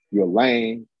 you're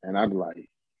lame. And I'm like,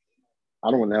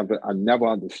 I never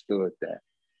understood that.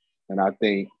 And I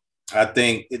think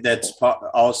that's part,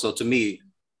 also to me.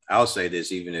 I'll say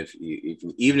this, even if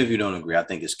you don't agree, I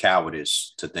think it's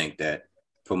cowardice to think that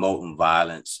promoting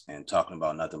violence and talking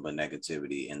about nothing but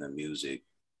negativity in the music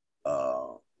uh,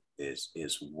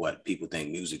 is what people think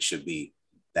music should be.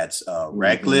 That's mm-hmm,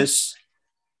 reckless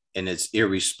and it's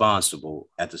irresponsible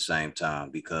at the same time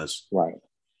because right.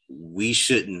 we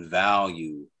shouldn't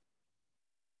value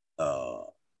uh,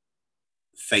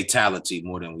 fatality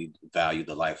more than we value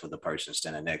the life of the person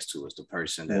standing next to us, the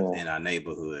person that's Yeah. in our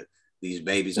neighborhood. These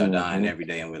babies are dying Mm-hmm. every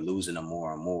day and we're losing them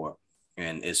more and more.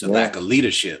 And it's a Yeah. lack of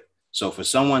leadership. So for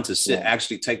someone to Yeah.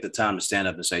 actually take the time to stand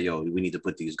up and say, yo, we need to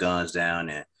put these guns down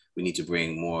and we need to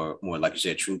bring more, like you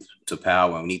said, truth to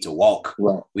power. And we need to walk.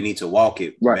 Right. We need to walk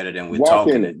it Right. better than we're Walk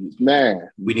in talking it, it.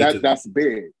 man. We need to, That's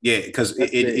big. yeah, because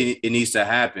That's big. it needs to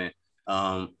happen.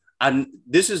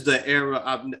 This is the era.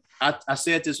 I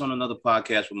said this on another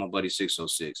podcast with my buddy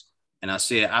 606, and I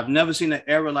said I've never seen an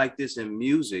era like this in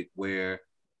music where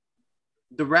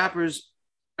the rappers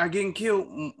are getting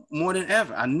killed more than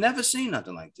ever. I've never seen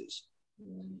nothing like this.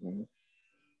 Mm-hmm.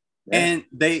 Yeah. And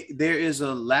there is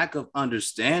a lack of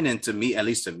understanding to me, at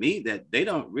least to me, that they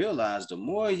don't realize the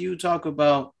more you talk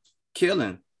about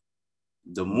killing,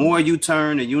 the more you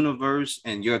turn the universe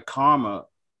and your karma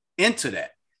into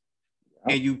that.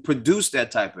 And you produce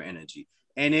that type of energy,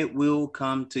 and it will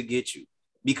come to get you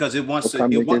because it wants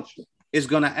to. It's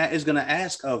gonna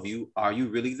ask of you: are you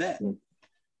really that?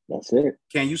 That's it.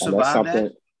 Can you survive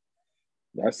that?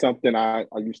 That's something I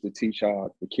used to teach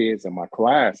the kids in my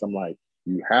class. I'm like,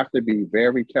 you have to be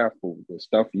very careful with the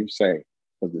stuff you say,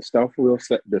 because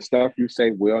the stuff you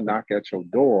say will knock at your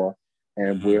door,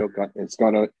 and you're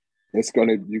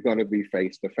gonna be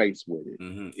face to face with it.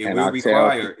 Mm-hmm.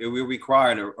 It will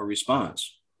require a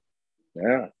response.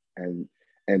 Yeah,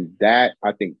 and that,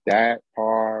 I think that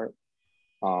part,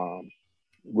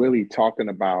 really talking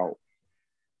about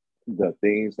the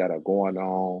things that are going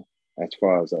on as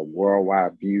far as a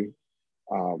worldwide view.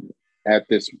 At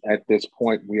this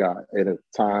point, we are at a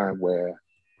time where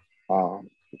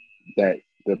that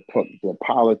the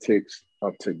politics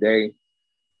of today,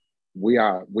 we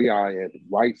are at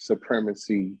white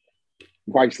supremacy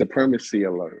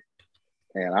alert.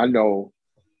 And I know,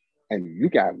 and you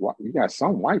got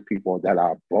some white people that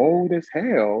are bold as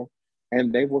hell,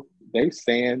 and they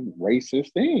saying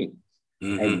racist things.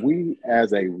 Mm-hmm. And we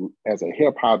as a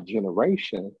hip hop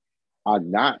generation are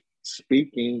not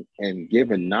speaking and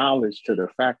giving knowledge to the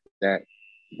fact that,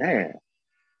 man,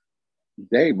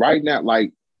 they right now,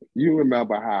 like, you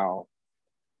remember how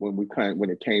when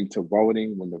it came to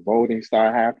voting, when the voting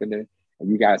started happening, and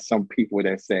you got some people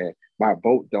that said my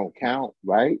vote don't count,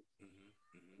 right?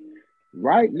 Mm-hmm.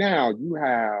 Right now, you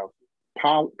have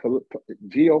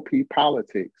GOP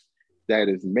politics that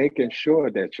is making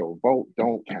sure that your vote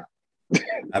don't count.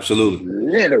 Absolutely.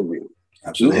 Literally.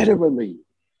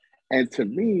 And to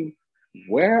me,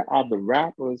 where are the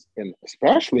rappers,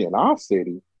 especially in our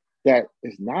city, that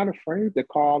is not afraid to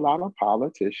call out a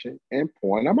politician and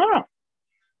point them out?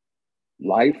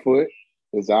 Lightfoot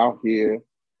is out here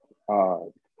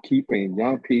keeping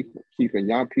young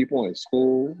people in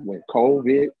school when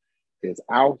COVID is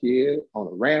out here on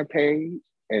a rampage.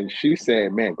 And she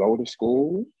said, man, go to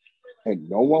school. And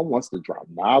no one wants to drop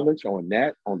knowledge on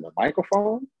that on the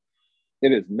microphone.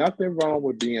 It is nothing wrong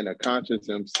with being a conscious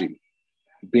MC.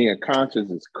 Being conscious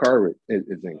is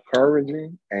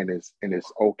encouraging, and it's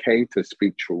okay to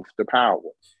speak truth to power.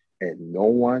 And no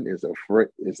one is afraid.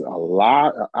 It's a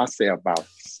lot. I say about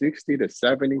 60 to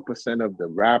 70% of the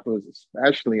rappers,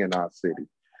 especially in our city,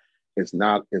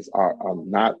 are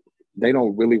not. They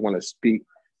don't really want to speak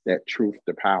that truth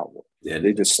to power. Yeah,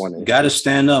 they just want to. Got to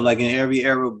stand up. Like in every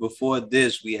era before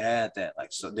this, we had that.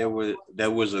 Like, so there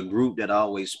was a group that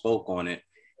always spoke on it,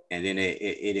 and then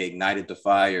it ignited the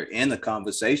fire in the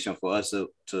conversation for us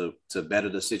to better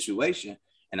the situation.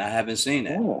 And I haven't seen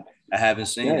that. Yeah. I haven't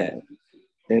seen that.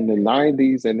 In the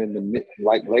 90s and in the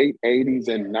late 80s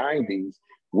and 90s,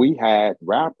 we had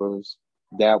rappers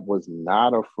that was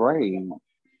not afraid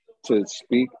to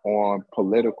speak on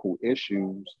political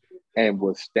issues and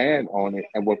would stand on it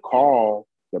and would call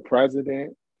the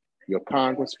president, your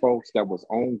Congress folks that was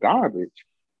on garbage,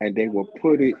 and they will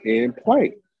put it in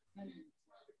play.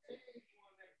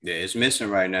 Yeah, it's missing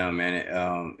right now, man.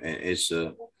 It's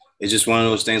just one of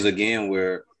those things again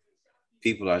where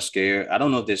people are scared. I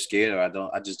don't know if they're scared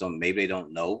or I just don't. Maybe they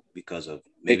don't know because of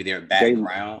maybe their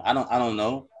background. I don't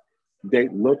know. They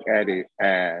look at it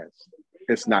as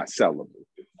it's not sellable.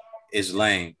 It's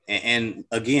lame, and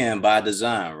again by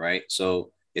design, right?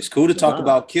 So it's cool to talk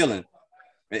about killing,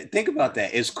 Think about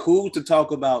that. It's cool to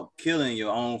talk about killing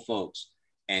your own folks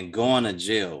and going to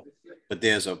jail, but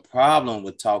there's a problem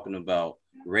with talking about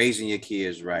raising your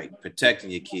kids right, protecting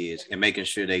your kids, and making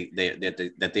sure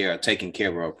that they are taken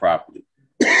care of properly.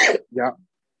 Yeah.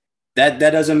 That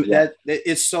doesn't Yeah. that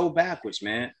it's so backwards,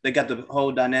 man. They got the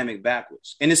whole dynamic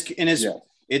backwards, and Yeah.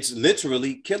 it's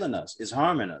literally killing us. It's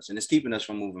harming us, and it's keeping us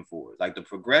from moving forward. Like Yeah.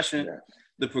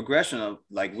 the progression of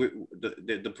like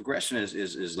the progression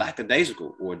is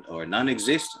lackadaisical or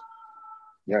non-existent.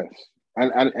 Yes.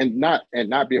 And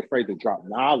not be afraid to drop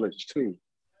knowledge too.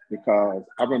 Because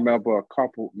I remember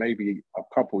maybe a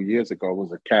couple years ago,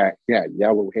 was a cat, he had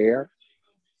yellow hair.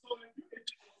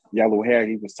 Yellow hair,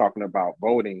 he was talking about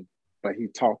voting, but he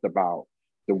talked about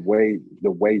the way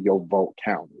your vote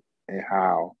counted and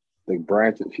how the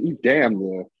branches, he damn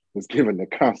near was giving the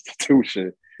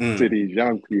Constitution to Mm, these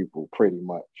young people pretty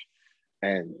much.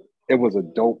 And it was a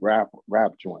dope rap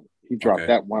joint. He dropped okay,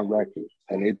 that one record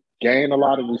and it gained a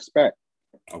lot of respect.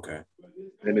 okay,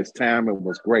 And his timing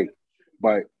was great.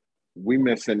 But we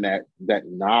missing that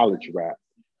knowledge rap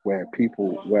where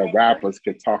rappers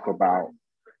could talk about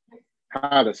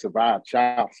how to survive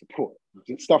child support,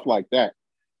 just stuff like that,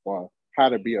 or how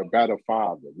to be a better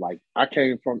father. Like I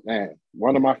came from, man,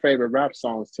 one of my favorite rap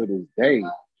songs to this day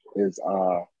is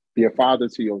Be a Father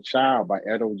to Your Child by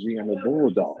Ed O.G. and the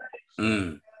Bulldogs.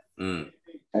 mm, mm,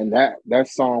 And that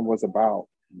song was about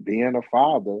being a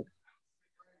father,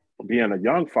 being a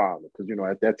young father, because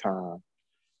at that time,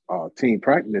 teen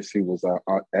pregnancy was at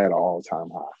an all-time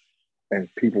high. And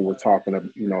people were talking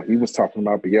of, he was talking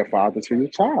about be a father to your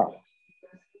child.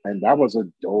 And that was a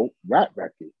dope rap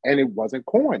record. And it wasn't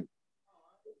corny.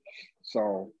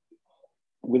 So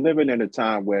we're living in a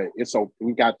time where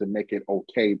we got to make it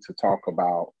okay to talk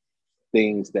about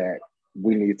things that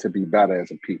we need to be better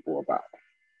as a people about.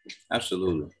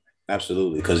 absolutely,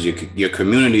 absolutely. Because your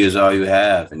community is all you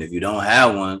have, and if you don't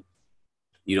have one,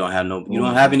 you don't have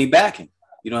Mm-hmm. any backing.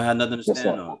 You don't have nothing to Yes,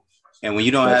 stand sir. on. And when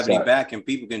you don't Yes, have any sir. backing,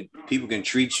 people can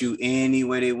treat you any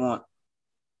way they want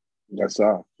Yes,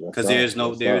 sir. Yes, because sir. Yes,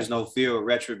 there sir. is no fear of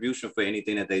retribution for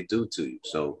anything that they do to you.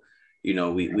 So, Yes,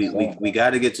 sir. we got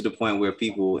to get to the point where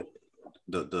people,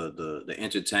 the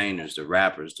entertainers, the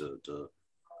rappers, the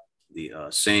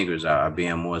singers are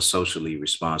being more socially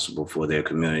responsible for their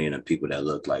community and the people that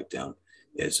look like them.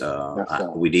 Yes, sir.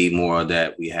 We need more of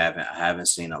that. I haven't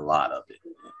seen a lot of it,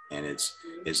 and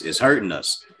it's hurting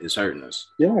us. It's hurting us.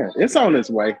 Yeah, it's on its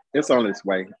way. It's on its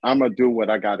way. I'm gonna do what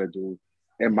I gotta do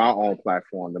in my own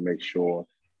platform to make sure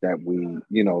that we,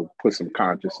 put some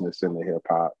consciousness in the hip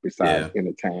hop besides Yeah,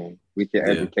 entertain. We can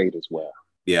yeah. educate as well.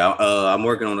 Yeah, I'm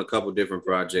working on a couple different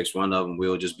projects. One of them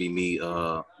will just be me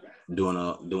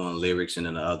doing lyrics, and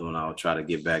then the other one I'll try to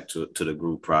get back to the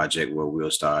group project where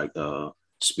we'll start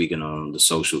speaking on the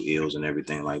social ills and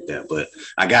everything like that. But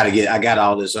I got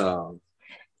all this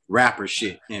rapper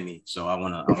shit in me, so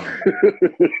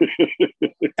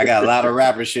I got a lot of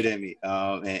rapper shit in me,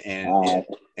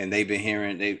 and they've been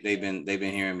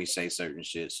hearing me say certain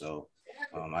shit, so.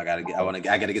 I gotta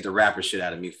get the rapper shit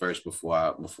out of me first before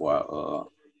I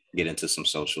get into some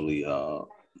socially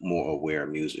more aware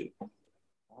music.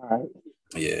 All right.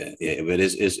 Yeah, but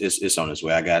it's on its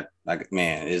way.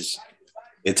 Man,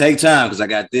 it takes time because I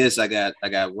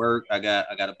got work, I got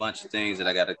a bunch of things that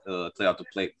I got to clear off the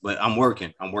plate. But I'm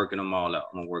working them all out.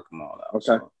 I'm gonna work them all out. Okay.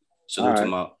 So All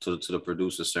salute right. to the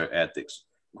producer, Sir Ethics.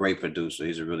 Great producer.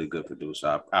 He's a really good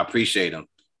producer. I appreciate him.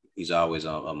 He's always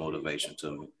a motivation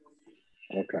to me.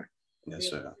 Okay. Yes,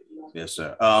 sir. Yes,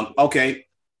 sir. Okay.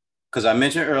 Because I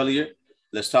mentioned earlier,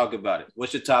 let's talk about it.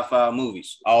 What's your top 5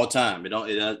 movies all time?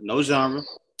 No genre.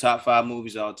 Top 5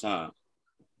 movies all time.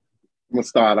 I'm gonna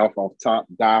start off top.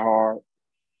 Die Hard. Die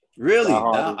Really?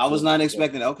 Hard is I was the, not the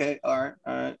expecting. Okay. All right.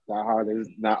 All right. Die Hard is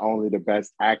not only the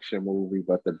best action movie,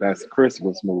 but the best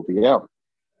Christmas movie ever.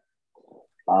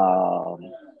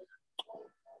 Um,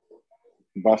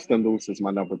 Bustin' Loose is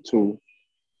my number 2.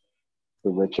 The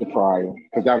Richard Pryor,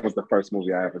 because that was the first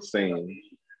movie I ever seen.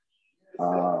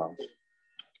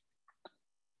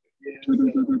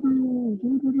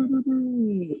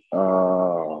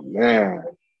 Uh, man,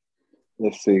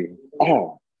 let's see.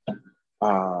 Oh,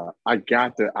 I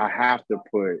have to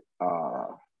put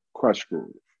Crush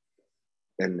Groove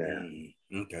in there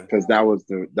Okay. because that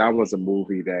was a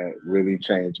movie that really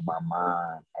changed my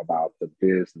mind about the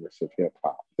business of hip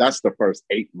hop. That's the first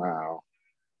 8 Mile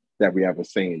that we ever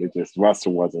seen. It just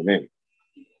Russell wasn't in it.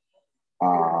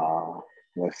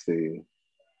 Let's see.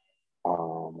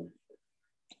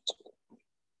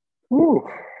 Whew.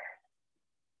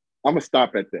 I'm gonna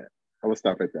stop at that. I'm gonna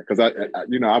stop at that because I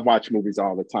watch movies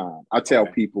all the time. I tell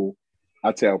people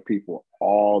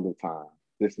all the time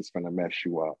this is gonna mess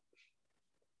you up.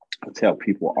 I tell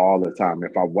people all the time,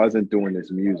 if I wasn't doing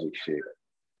this music shit,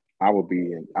 I would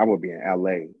be in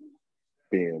LA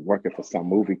being working for some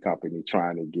movie company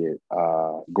trying to get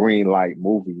green light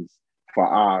movies for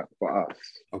us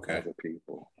Okay. as a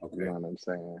people. Okay. You know what I'm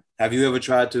saying? Have you ever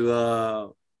tried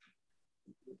to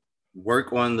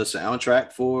work on the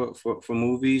soundtrack for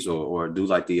movies or do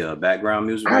like the background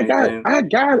music or anything?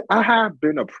 I have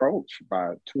been approached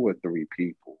by 2 or 3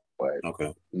 people, but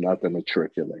Okay. nothing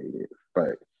matriculated.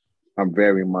 But I'm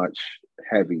very much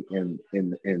heavy in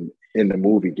the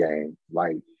movie game.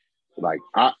 Like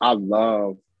I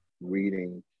love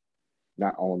reading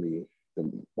not only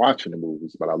watching the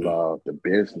movies, but I love the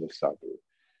business of it.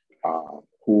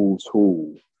 Who's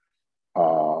who,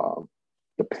 uh,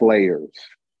 the players,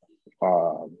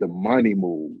 the money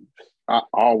moves. I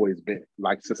always been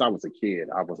like since I was a kid.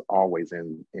 I was always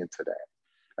into that.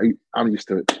 I'm used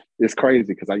to. It's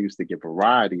crazy because I used to get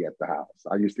Variety at the house.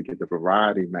 I used to get the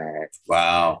Variety mag.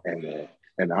 Wow.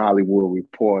 And the Hollywood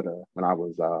Reporter when I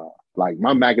was like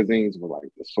my magazines were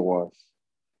like The Source,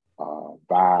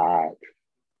 Vibe,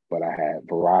 but I had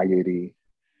Variety,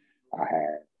 I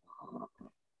had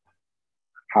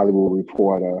Hollywood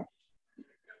Reporter,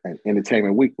 and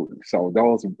Entertainment Weekly. So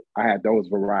I had those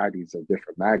varieties of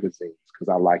different magazines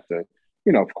because I like to,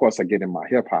 of course I get in my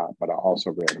hip hop, but I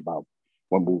also read about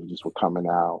what movies were coming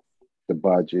out, the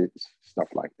budgets, stuff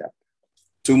like that.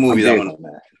 Two movies I want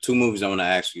to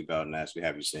ask you about and ask you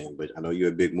have you seen, but I know you're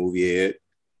a big movie head,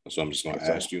 so I'm just going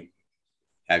to ask you,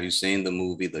 have you seen the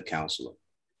movie The Counselor?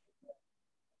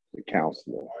 The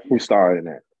Counselor. Who starred in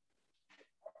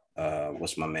that?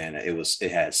 What's my man?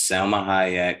 It had Salma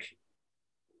Hayek.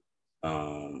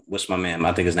 What's my man?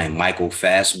 I think his name Michael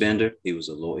Fassbender. He was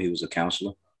a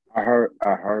counselor. I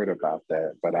heard about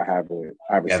that, but I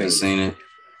haven't seen it.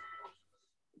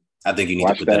 I think you need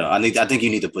to put that on. I think you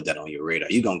need to put that on your radar.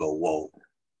 You're gonna go, whoa.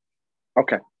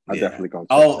 Okay. I'm definitely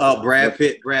gonna Brad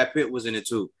Pitt. Brad Pitt was in it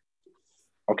too.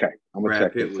 Okay. I'm gonna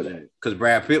check it today. Because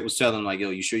Brad Pitt was telling like,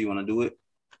 yo, you sure you want to do it?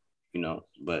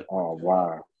 But oh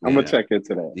wow. I'm gonna check it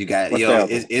today. You got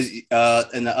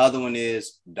and the other one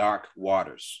is Dark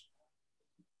Waters.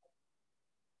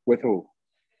 With who?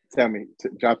 Tell me,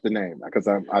 drop the name because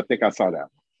I think I saw that.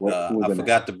 I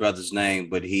forgot the brother's name,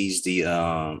 but he's he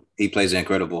plays the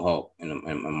Incredible Hulk in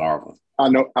Marvel. I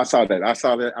know. I saw that.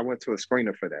 I went to a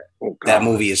screener for that. Oh God, that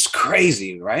movie is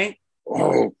crazy, right?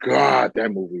 Oh God,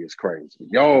 that movie is crazy.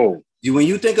 Yo, when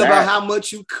you think about how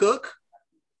much you cook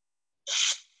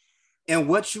and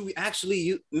what you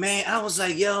actually man, I was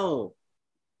like, yo,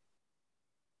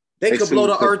 they could blow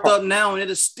the earth up now and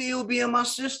it'll still be in my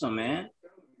system, man.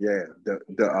 Yeah, the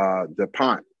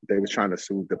DuPont. They was trying to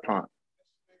sue DuPont.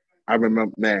 I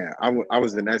remember, man. I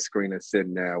was in that screen and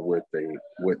sitting there with the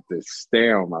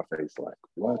stare on my face, like,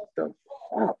 what the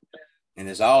fuck? And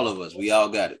it's all of us. We all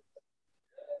got it.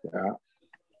 Yeah,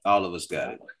 all of us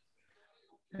got it.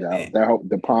 Yeah, man. That whole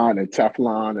DuPont and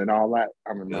Teflon and all that.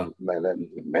 I remember,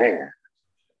 man.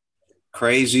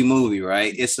 Crazy movie,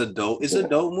 right? It's a dope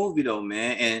movie though,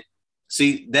 man. And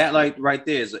see that like right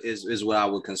there is what I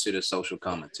would consider social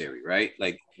commentary, right?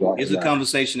 Like it's a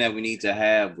conversation that we need to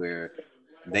have where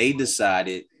they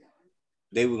decided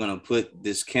they were gonna put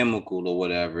this chemical or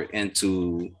whatever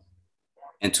into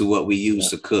what we use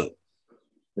to cook.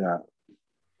 Yeah.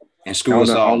 And screw us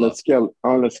all up.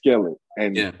 On the skillet.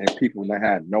 And people that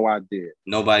had no idea.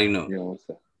 Nobody knew. You know what I'm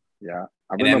saying? Yeah.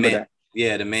 I remember that.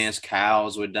 Yeah, the man's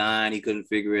cows were dying. He couldn't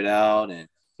figure it out. And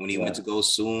when he went to go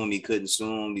sue him, he couldn't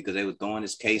sue him because they were throwing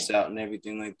his case out and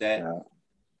everything like that.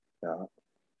 Yeah.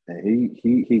 And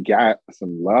he got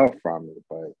some love from it,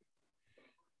 but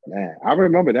man, I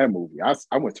remember that movie.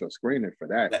 I went to a screening for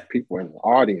that. People in the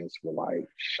audience were like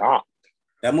shocked.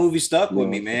 That movie stuck with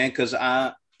me, man, because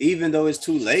even though it's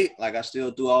too late, like I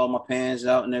still threw all my pans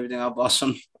out and everything. I bought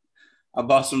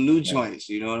some new joints,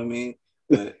 you know what I mean?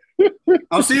 But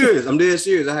I'm serious. I'm dead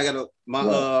serious. I got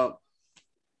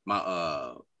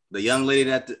the young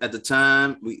lady at the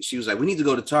time. She was like, "We need to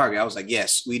go to Target." I was like,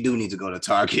 "Yes, we do need to go to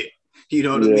Target." You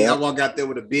know what I mean? I walked out there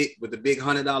with a big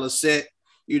 $100 set.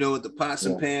 With the pots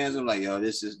and pans. I'm like, yo,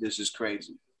 this is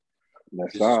crazy.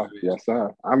 Yes, sir. Yes,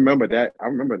 sir. I remember that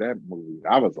movie.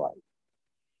 I was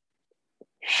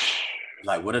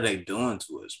like, what are they doing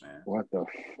to us, man? What the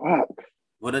fuck?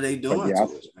 What are they doing to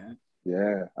us, man?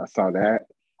 Yeah, I saw that.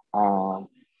 I'm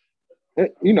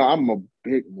a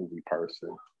big movie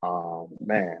person.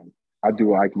 Man, I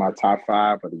do like my top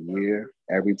 5 of the year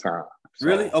every time. So,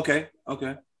 really? Okay. Who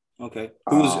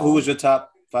was your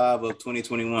top 5 of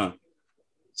 2021?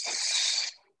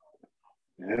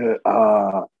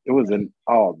 It was the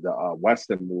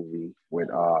Western movie with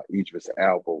Idris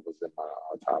Elba was in my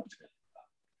top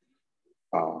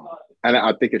 10. And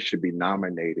I think it should be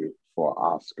nominated for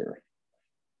Oscar.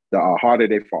 The Harder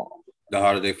They Fall. The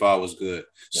Harder They Fall was good.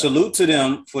 Yeah. Salute to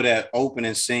them for that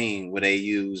opening scene where they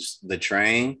used the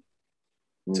train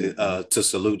to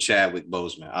salute Chadwick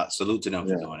Boseman. Salute to them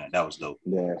for doing that. That was dope.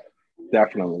 Yeah,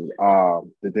 definitely.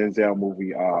 The Denzel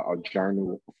movie, A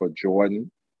Journey for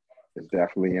Jordan, is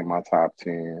definitely in my top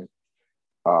 10.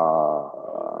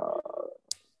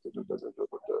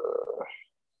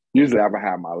 Usually I would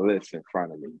have my list in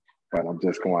front of me, but I'm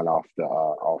just going off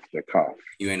the cuff.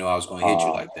 You ain't know I was going to hit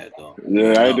you like that, though.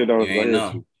 Yeah, I didn't know I was going to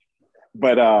hit you.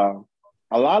 But a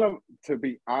lot of, to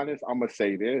be honest, I'm going to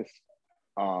say this.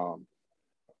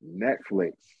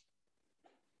 Netflix.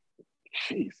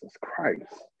 Jesus Christ.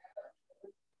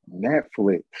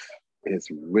 Netflix is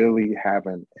really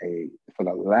having for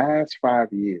the last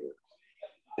 5 years,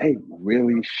 they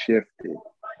really shifted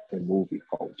the movie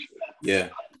culture. Yeah.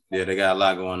 Yeah, they got a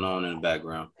lot going on in the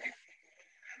background.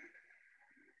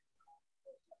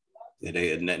 Yeah,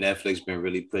 Netflix been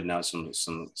really putting out some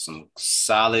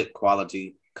solid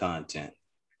quality content.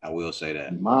 I will say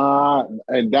that.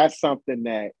 And that's something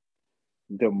that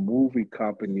the movie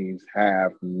companies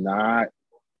they're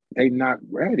not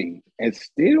ready and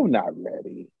still not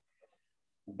ready.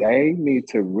 They need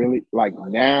to really, like,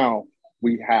 now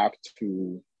we have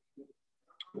to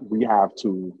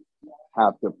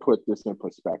put this in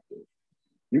perspective.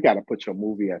 You got to put your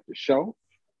movie at the show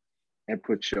and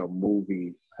put your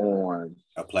movie on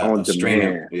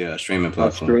demand. Streaming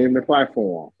platform. A streaming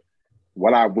platform.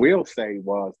 What I will say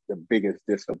was the biggest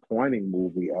disappointing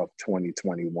movie of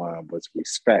 2021 was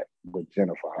Respect with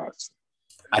Jennifer Hudson.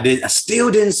 I still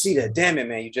didn't see that. Damn it,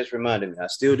 man! You just reminded me. I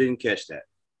still didn't catch that.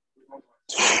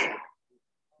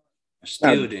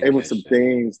 It was some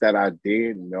things that I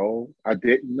didn't know,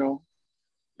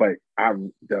 but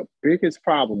the biggest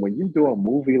problem when you do a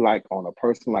movie like on a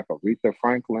person like Aretha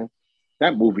Franklin,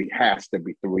 that movie has to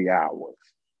be 3 hours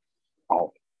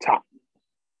off top.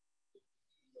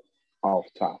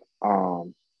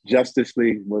 Justice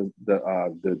League was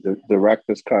the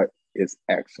director's cut is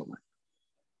excellent.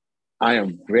 I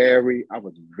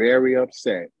was very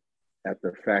upset at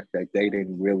the fact that they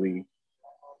didn't really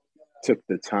took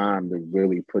the time to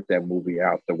really put that movie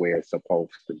out the way it's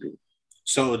supposed to be.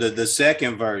 So the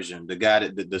second version,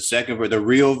 the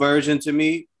real version to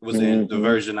me was in the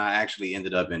version I actually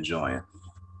ended up enjoying.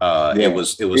 It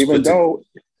was even though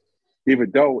it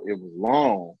was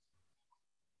long,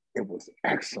 it was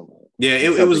excellent. Yeah,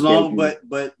 it was long, but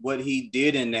what he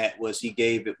did in that was he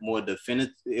gave it more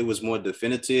definitive. It was more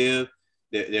definitive.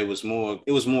 It was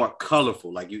more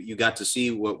colorful. Like you got to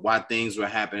see why things were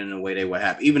happening the way they were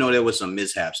happening, even though there was some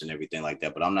mishaps and everything like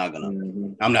that. But I'm not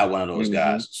one of those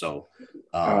guys. So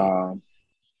I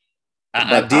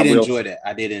did enjoy that.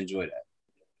 I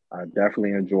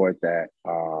definitely enjoyed that.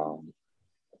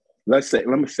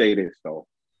 Let me say this though.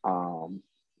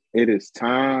 It is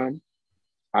time.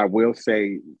 I will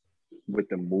say with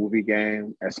the movie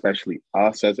game, especially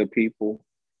us as a people,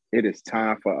 it is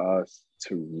time for us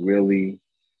to really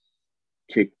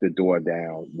kick the door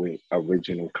down with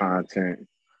original content.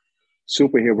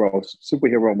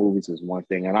 Superhero movies is one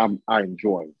thing, and I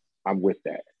enjoy it. I'm with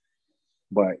that.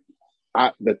 But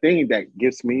the thing that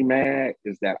gets me mad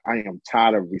is that I am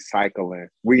tired of recycling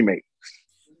remakes.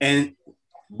 And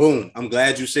boom, I'm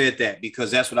glad you said that,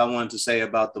 because that's what I wanted to say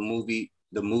about the movie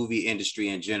industry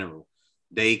in general.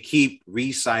 They keep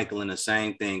recycling the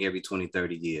same thing every 20,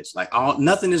 30 years. Like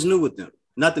nothing is new with them.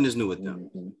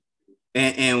 Mm-hmm.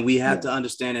 And we have to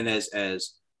understand it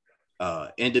as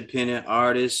independent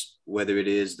artists, whether it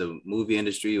is the movie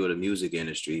industry or the music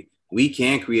industry, we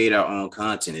can create our own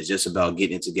content. It's just about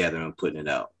getting it together and putting it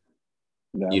out.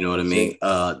 You know what I mean?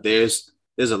 There's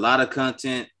a lot of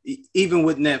content, even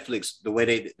with Netflix, the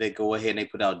way they go ahead and they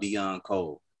put out Dion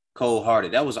Cold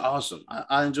Hearted. That was awesome.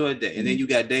 I enjoyed that. And then you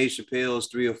got Dave Chappelle's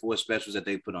 3 or 4 specials that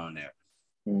they put on there.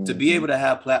 To be able to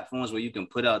have platforms where you can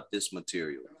put out this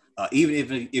material,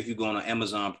 even if you go on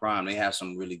Amazon Prime, they have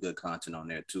some really good content on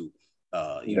there too.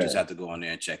 You just have to go on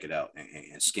there and check it out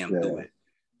and skim through it.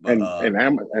 But,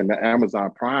 and the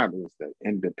Amazon Prime is the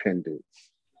independents.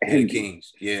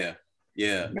 Kings. Yeah.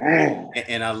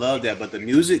 And I love that. But the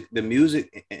music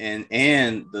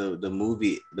and the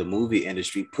movie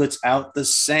industry puts out the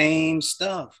same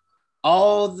stuff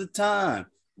all the time.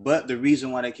 But the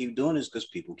reason why they keep doing it is because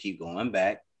people keep going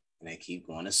back and they keep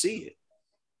going to see it.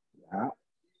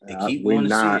 They keep going to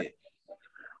see it.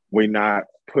 We're not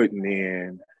putting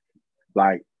in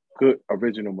like good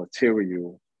original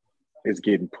material is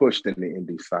getting pushed in the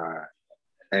indie side.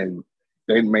 and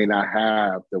they may not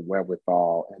have the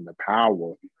wherewithal and the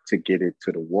power to get it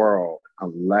to the world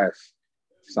unless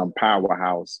some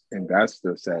powerhouse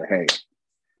investor said, "Hey,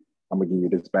 I'm gonna give you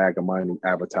this bag of money,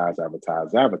 advertise,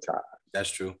 advertise, advertise." That's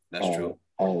true. That's true.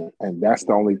 And that's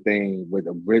the only thing with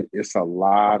it's a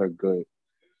lot of good.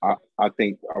 I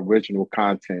think original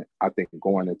content, I think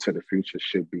going into the future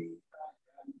should be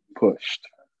pushed.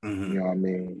 Mm-hmm. You know what I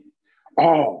mean?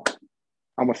 Oh,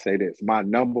 I'm gonna say this. My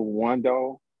number one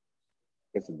though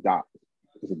is a doc.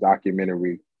 It's a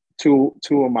documentary. Two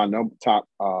of my top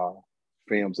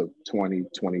films of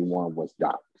 2021 was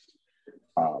docs.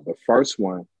 The first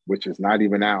one, which is not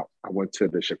even out, I went to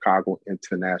the Chicago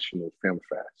International Film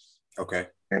Fest. Okay.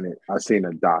 And I seen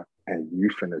a doc, and you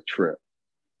finna trip.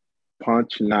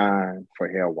 Punch 9 for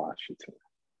Harold Washington.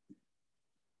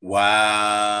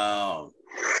 Wow.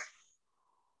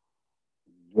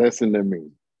 Listen to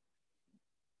me.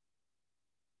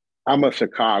 I'm a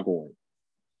Chicagoan.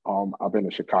 I've been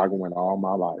a Chicagoan all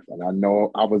my life, and I know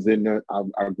I was in the.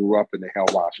 I grew up in the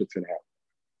Harold Washington era,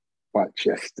 but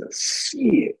just to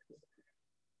see it,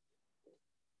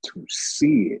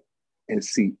 and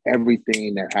see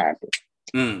everything that happened.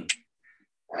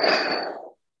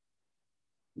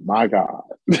 My God.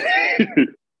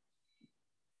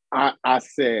 I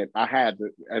said, I had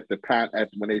to,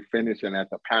 when they finished and at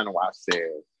the panel, I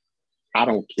said, I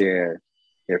don't care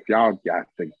if y'all got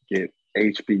to get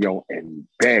HBO and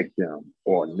beg them,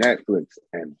 or Netflix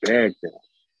and beg them.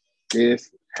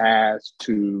 This has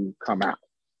to come out.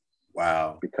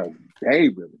 Wow. Because they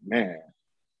really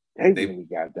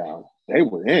got down. They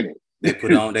were in it. They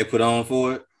put on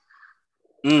for it.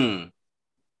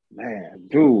 Man,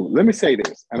 dude, let me say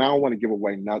this, and I don't want to give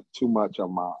away not too much of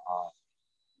my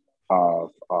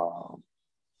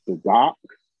the doc,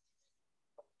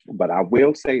 but I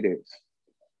will say this.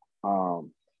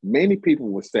 Many people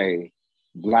would say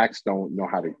Blacks don't know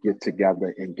how to get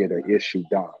together and get an issue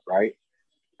done, right?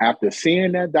 After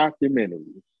seeing that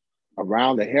documentary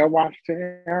around the Harold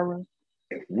Washington era,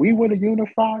 if we would have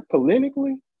unified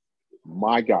politically,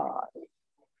 my God,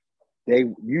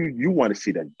 you want to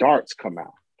see the darts come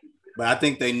out. But I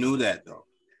think they knew that though.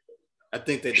 I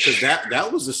think that because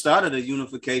that was the start of the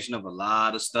unification of a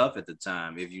lot of stuff at the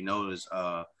time. If you notice,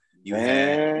 you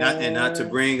had not to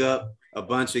bring up a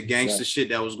bunch of gangster shit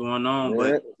that was going on,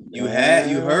 but you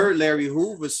heard Larry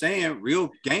Hoover saying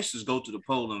real gangsters go to the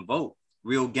poll and vote.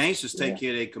 Real gangsters take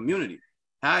care of their community.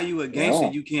 How are you a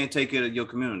gangster? You can't take care of your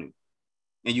community,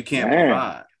 and you can't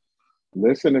provide.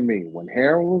 Listen to me. When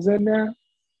Harold was in there,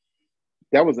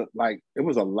 it was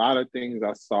a lot of things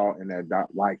I saw in that doc.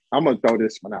 Like, I'm gonna throw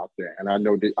this one out there, and I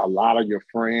know that a lot of your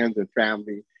friends and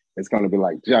family is gonna be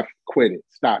like, Jeff, quit it,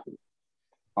 stop it.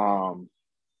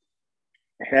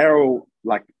 Harold,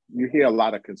 like, you hear a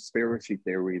lot of conspiracy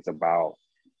theories about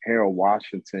Harold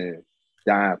Washington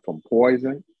dying from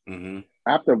poison. Mm-hmm.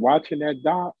 After watching that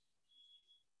doc,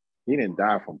 he didn't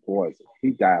die from poison.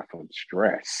 He died from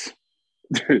stress.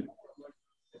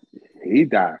 He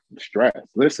died from stress.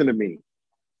 Listen to me.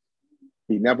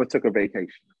 He never took a vacation.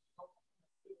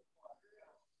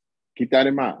 Keep that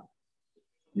in mind.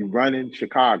 You run in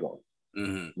Chicago,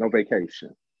 no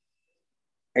vacation.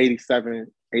 83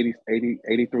 to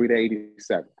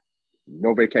 87,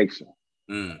 no vacation.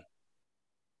 You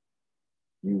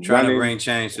trying to bring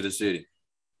change to the city.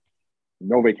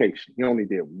 No vacation. He only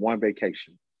did one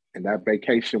vacation. And that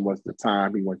vacation was the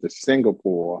time he went to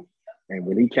Singapore. And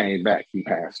when he came back, he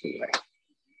passed away.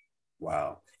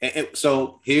 Wow. And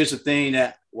so here's the thing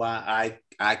that why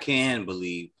I can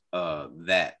believe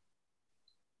that.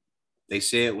 They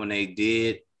said when they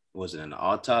did, was it an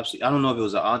autopsy? I don't know if it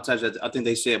was an autopsy. I think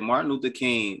they said Martin Luther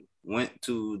King went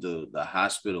to the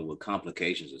hospital with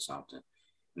complications or something.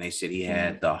 And they said he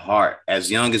had the heart, as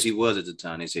young as he was at the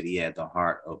time, they said he had the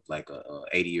heart of like a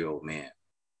 80-year-old man.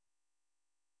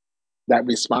 That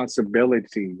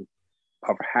responsibility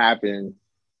of having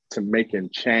to making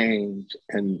change,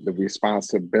 and the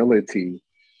responsibility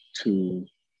to,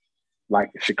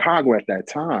 like, Chicago at that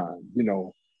time, you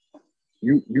know,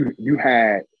 you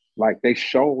had, like, they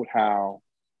showed how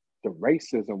the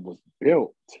racism was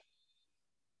built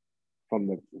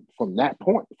from that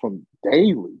point, from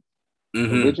Daily,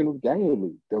 original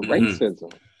Daily, the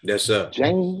racism. Yes, sir.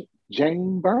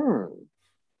 Jane Byrne.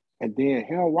 And then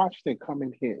Harold Washington come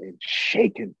in here and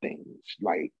shaking things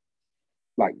like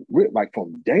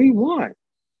from day one.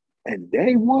 And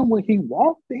day one, when he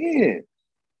walked in,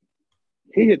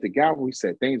 he hit the gavel. He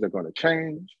said, things are going to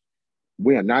change.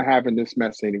 We are not having this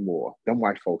mess anymore. Them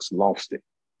white folks lost it.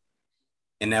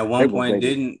 And at one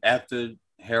point, after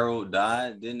Harold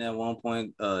died, didn't at one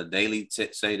point Daley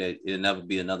say that it'll never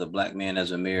be another black man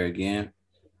as a mayor again?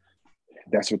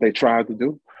 That's what they tried to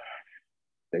do.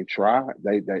 They tried.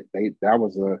 They that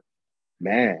was a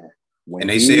man when And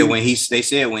they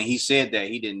said that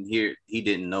he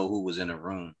didn't know who was in the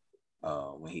room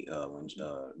when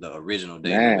the original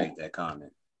Dave made that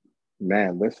comment.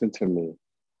 Man, listen to me.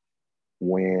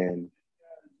 When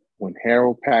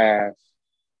Harold passed,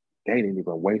 they didn't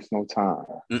even waste no time.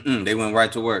 They went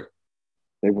right to work.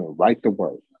 They went right to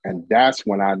work, and that's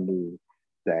when I knew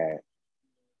that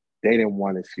they didn't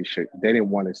want to see shit. They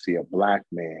didn't want to see a black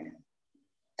man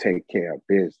take care of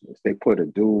business. They put a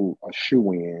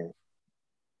shoe in,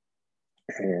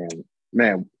 and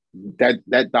man,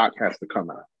 that doc has to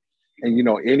come out. And you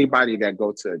know, anybody that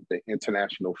go to the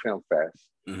International Film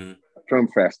film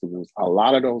festivals, a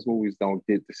lot of those movies don't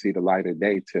get to see the light of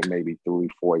day till maybe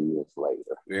 3-4 years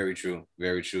later. Very true,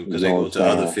 very true. Because they go to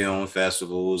other film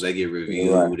festivals, they get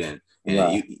reviewed,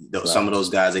 some of those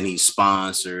guys, they need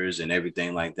sponsors and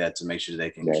everything like that to make sure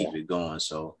they can keep it going.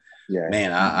 So,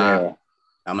 man, I'm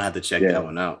gonna have to check that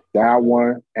one out. That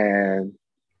one, and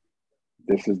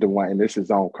this is the one, and this is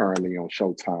currently on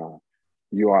Showtime.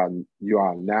 You are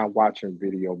now watching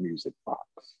Video Music Box.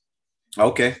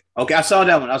 Okay. I saw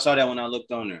that one. I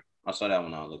looked on there.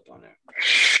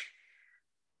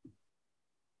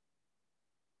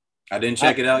 I didn't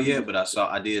check it out yet, but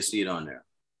I did see it on there.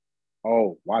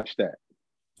 Oh, watch that.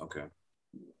 Okay.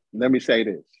 Let me say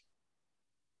this.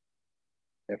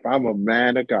 If I'm a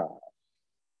man of God,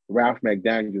 Ralph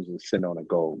McDaniels is sitting on a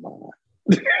gold mine.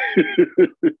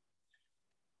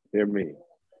 Hear me?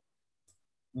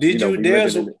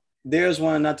 There's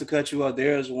one, not to cut you off.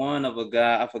 There's one of a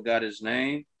guy, I forgot his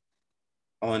name,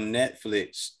 on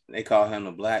Netflix. They call him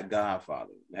the Black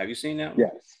Godfather. Have you seen that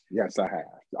one? Yes, I have.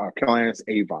 Clarence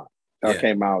Avant. That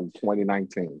came out in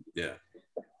 2019. Yeah.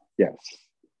 Yes.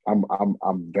 I've been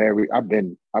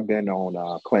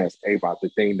on Clarence Avant. The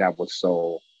thing that was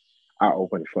so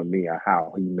eye-opening for me are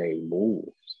how he made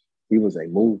moves. He was a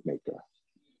move maker.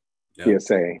 Yep. He'll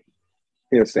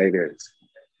say this.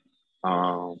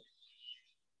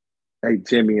 Hey,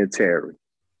 Jimmy and Terry,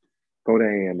 go to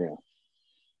A&M.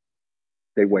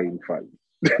 They waiting for you.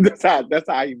 that's how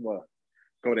he was.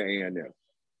 Go to A&M.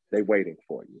 They waiting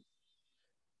for you.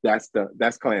 That's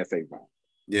Clarence Avant.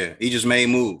 Yeah, he just made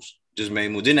moves.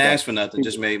 Didn't ask for nothing.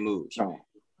 Just made moves.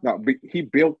 No, but he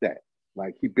built that.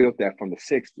 Like he built that from the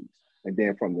 60s, and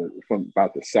then from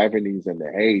about the 70s and the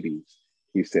 80s,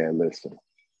 he said, "Listen,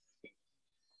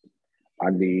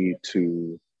 I need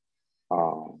you,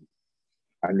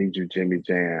 Jimmy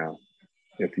Jam.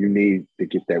 If you need to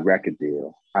get that record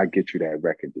deal, I get you that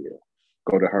record deal.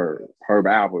 Go to Herb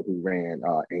Albert, who ran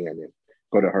A&M.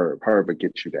 Go to Herb will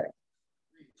get you that.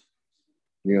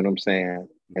 You know what I'm saying?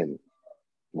 And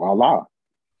voila,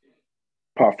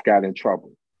 Puff got in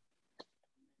trouble.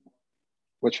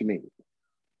 What you need?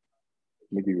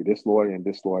 Let me give you this lawyer and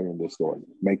this lawyer and this lawyer.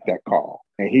 Make that call.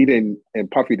 And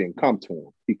Puffy didn't come to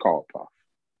him. He called Puff.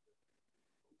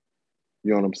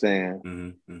 You know what I'm saying?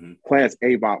 Mm-hmm. Clarence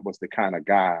Avant was the kind of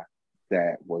guy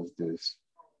that was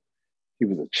he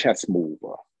was a chess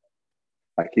mover.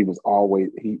 Like he was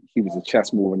a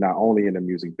chess mover, not only in the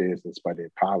music business, but in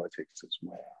politics as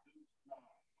well.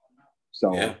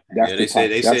 So they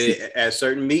said at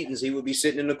certain meetings, he would be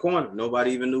sitting in the corner. No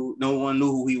one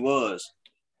knew who he was,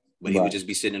 but he would just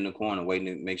be sitting in the corner waiting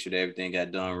to make sure that everything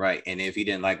got done right. And if he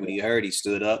didn't like what he heard, he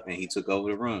stood up and he took over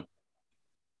the room.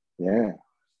 Yeah.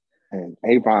 And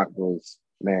Avant was,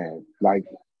 man, like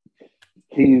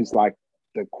he's like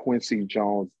the Quincy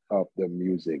Jones of the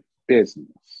music business,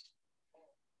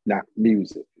 not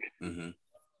music. Mm-hmm.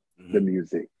 The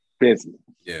music business.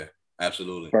 Yeah,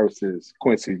 absolutely. Versus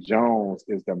Quincy Jones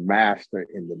is the master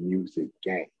in the music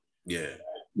game. Yeah.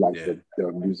 Like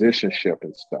the musicianship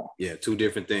and stuff. Yeah, two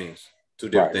different things.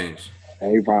 Things.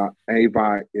 Avant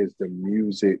is the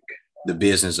music. The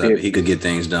business of it. He could get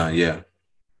things done, yeah.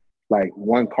 Like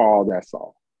one call, that's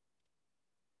all.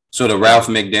 So the Ralph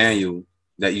McDaniel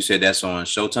that you said that's on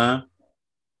Showtime?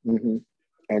 Mm-hmm.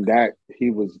 And that he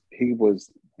was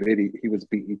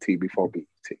BET before BET.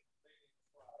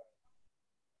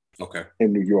 Okay.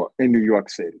 In New York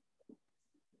City.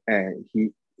 And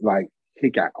he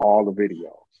got all the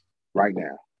videos right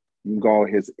now. You can go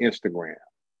on his Instagram.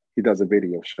 He does a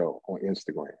video show on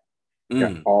Instagram.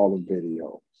 Got all the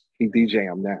videos. He DJ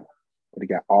them now. But he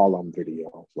got all of them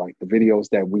videos. Like the videos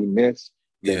that we missed,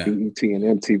 that BET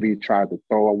and MTV tried to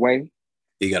throw away.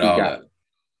 He got all that.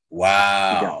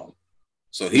 Wow.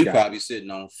 So he probably sitting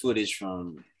on footage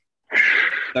from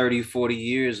 30, 40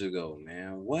 years ago,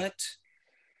 man. What?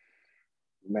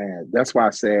 Man, that's why I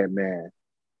said, man,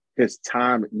 his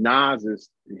time, Nas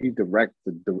he directs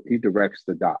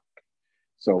the doc.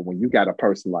 So when you got a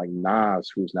person like Nas,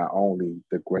 who's not only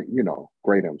the great,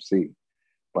 great MC,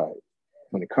 but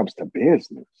when it comes to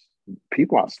business,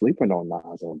 people are sleeping on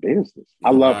Nas on business.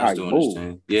 I love how Nas he doing his moves.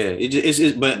 thing.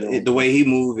 Yeah, the way he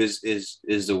move is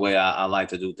the way I like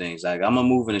to do things. Like I'm gonna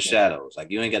move in the Yeah, shadows. Like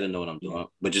you ain't got to know what I'm yeah, doing,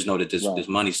 but just know that right, this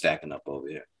money stacking up over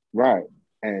here. right.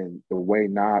 And the way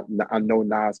Nas, I know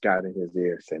Nas got in his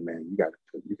ear, said, "Man, you got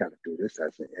to do this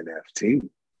as an NFT."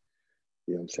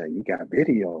 You know what I'm saying? You got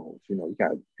videos.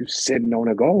 You sitting on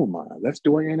a gold mine. Let's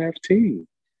do an NFT.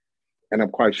 And I'm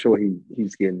quite sure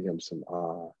he's getting him some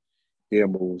ear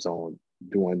moves on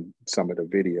doing some of the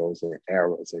videos and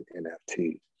eras in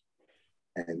NFT.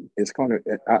 And it's gonna.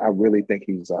 I really think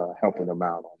he's helping them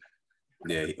out on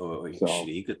Yeah, that. So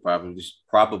he could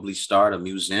probably start a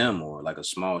museum or like a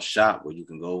small shop where you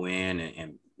can go in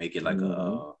and make it like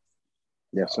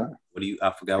yes, sir.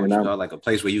 I forgot what And you call it, like a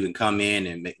place where you can come in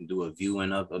and do a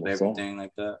viewing of yes, sir. everything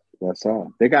like that. Yes, sir.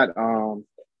 They got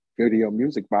video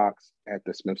music box at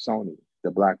the Smithsonian,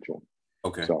 the Black Joint.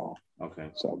 Okay. So okay.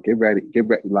 So get ready,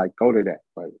 like go to that.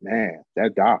 But man,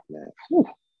 that doc, man. Whew.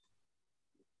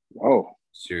 Oh,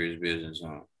 Serious business,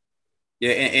 huh?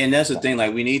 Yeah, and that's the thing.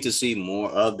 Like, we need to see more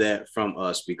of that from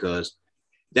us because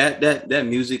that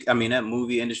music, I mean, that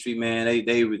movie industry, man,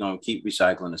 they were gonna keep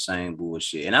recycling the same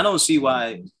bullshit. And I don't see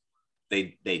why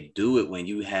they do it when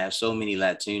you have so many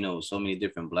Latinos, so many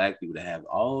different Black people that have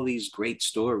all these great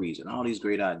stories and all these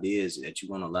great ideas that you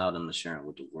want to allow them to share it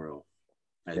with the world.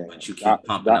 yeah. But you keep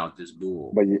pumping out this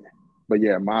bull. But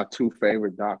yeah, my two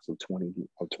favorite docs of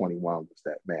 21 was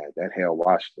that Hale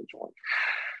Washington joint.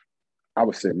 I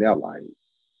was sitting there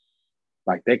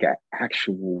like they got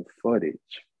actual footage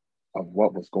of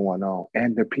what was going on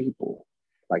and the people.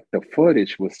 Like the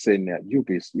footage was sitting there, you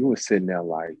were sitting there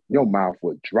like your mouth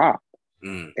would drop.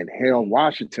 And Harold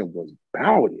Washington was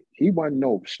about it. He wasn't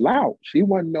no slouch. He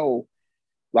wasn't no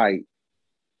like.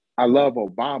 I love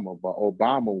Obama, but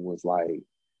Obama was like,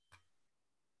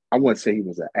 I wouldn't say he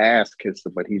was an ass kisser,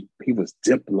 but he was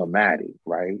diplomatic,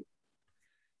 right?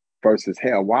 Versus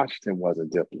Harold Washington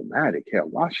wasn't diplomatic.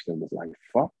 Harold Washington was like,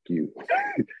 "Fuck you."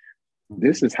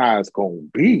 This is how it's gonna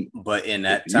be. But in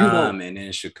that time and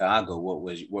in Chicago, what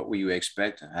were you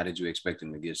expecting? How did you expect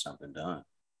him to get something done?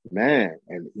 Man,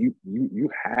 and you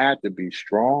had to be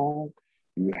strong,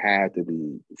 you had to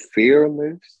be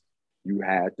fearless, you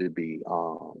had to be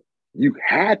about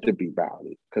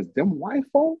it. Because them white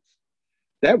folks,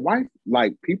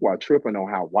 like people are tripping on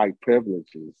how white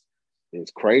privilege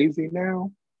is crazy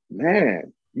now.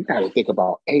 Man, you got to think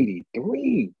about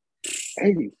 83,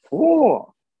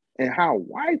 84, and how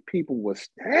white people were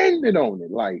standing on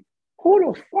it. Like,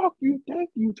 who the fuck you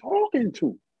think you talking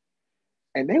to?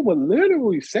 And they would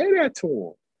literally say that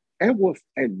to him.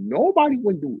 And nobody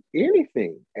would do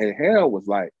anything. And Hale was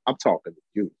like, I'm talking to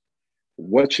you.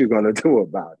 What you gonna do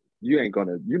about it? You're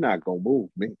not gonna move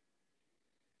me.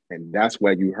 And that's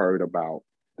where you heard about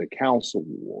the council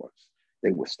wars.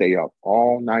 They would stay up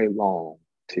all night long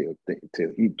till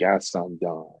he got something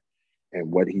done. And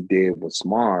what he did was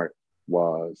smart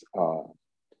was,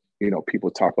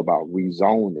 people talk about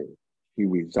rezoning. He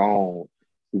rezoned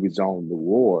the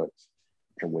wards.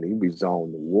 And when he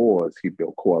rezoned the wards, he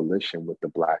built coalition with the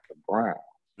Black and Brown.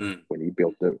 When he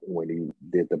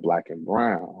did the Black and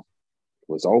Brown, it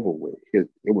was over with. It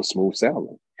was smooth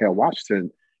sailing. Hale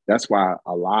Washington, that's why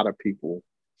a lot of people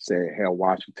say Hale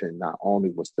Washington not only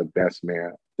was the best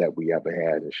mayor that we ever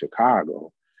had in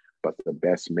Chicago, but the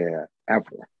best mayor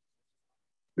ever.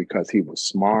 Because he was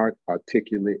smart,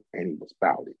 articulate, and he was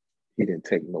about it. He didn't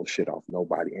take no shit off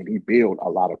nobody. And he built a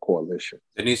lot of coalition.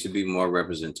 There needs to be more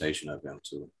representation of him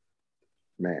too.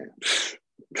 Man,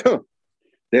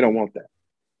 they don't want that.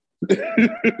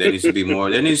 There needs to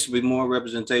be more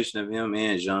representation of him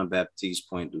and Jean-Baptiste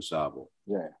Point du Sable.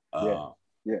 Yeah.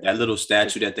 That little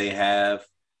statue that they have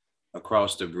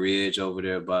across the bridge over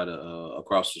there by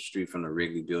across the street from the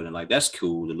Wrigley building, like that's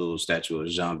cool, the little statue of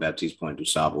Jean-Baptiste Point du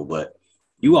Sable, but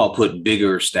you all put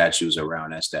bigger statues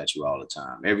around that statue all the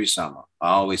time. Every summer,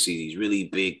 I always see these really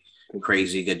big,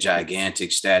 crazy,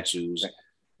 gigantic statues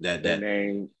that they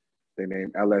name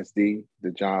LSD, the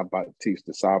John Baptiste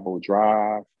DeSable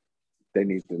Drive. They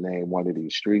need to name one of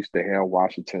these streets the Hale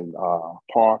Washington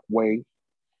Parkway.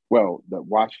 Well, the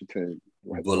Washington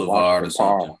Boulevard or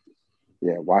something. Park.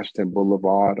 Yeah, Washington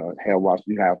Boulevard or Hale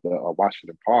Washington. You have the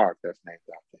Washington Park that's named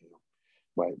after him.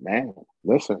 But man,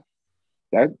 listen.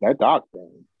 That doc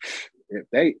thing, if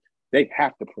they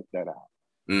have to put that out.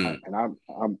 And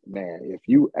I'm man, if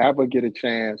you ever get a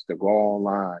chance to go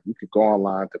online, you could go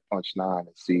online to Punch9 and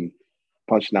see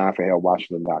Punch9 for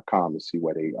HaleWashington.com and see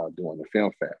where they are doing the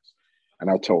film fest. And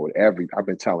I've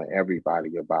been telling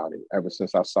everybody about it ever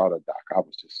since I saw the doc. I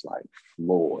was just like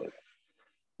floored.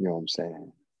 You know what I'm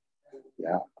saying?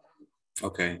 Yeah.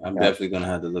 Okay, I'm definitely gonna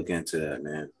have to look into that,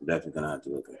 man. Definitely gonna have to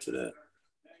look into that.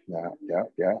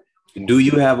 Yeah. Do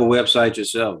you have a website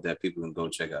yourself that people can go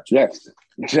check out? Yes,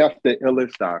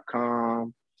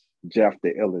 JeffTheIllest.com,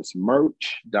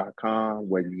 JeffTheIllestMerch.com,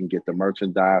 where you can get the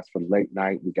merchandise for late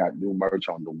night. We got new merch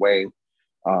on the way.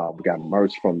 We got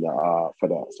merch from for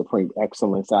the Supreme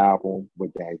Excellence album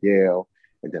with Danielle,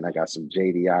 and then I got some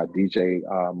JDI DJ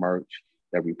merch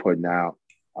that we putting out.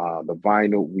 The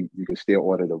vinyl, you can still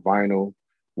order the vinyl.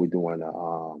 We're doing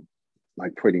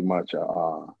like pretty much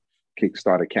a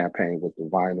Kickstarter campaign with the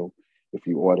vinyl. If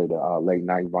you order the late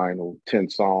night vinyl, 10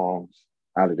 songs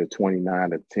out of the 29,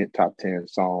 the top 10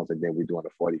 songs, and then we're doing the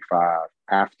 45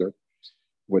 after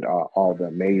with all the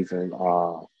amazing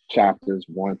chapters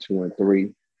 1, 2, and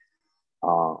 3.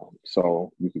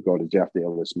 So you can go to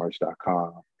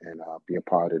JeffTheIllestMerch.com and be a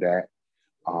part of that.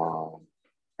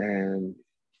 And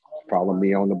follow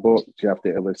me on the book, Jeff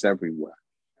the Illest everywhere.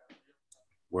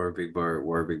 Word big bird,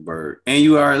 word big bird. And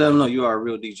let them know you are a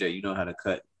real DJ. You know how to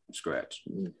cut from scratch.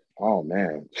 Oh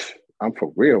man, I'm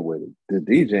for real with it. The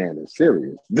DJing is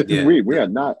serious. Yeah, we are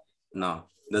not. No,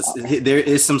 there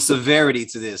is some severity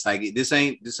to this. Like this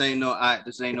ain't no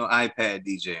iPad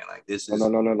DJing. Like this is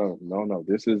No.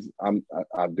 This is I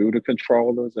do the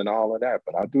controllers and all of that,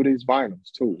 but I do these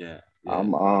vinyls too. Yeah.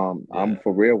 I'm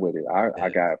for real with it.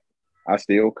 I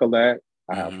still collect.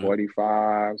 I have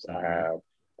 45s. I have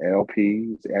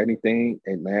LPs, anything.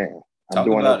 And man, I'm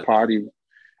doing a party.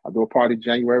 I do a party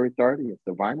January 30th,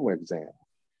 the vinyl exam.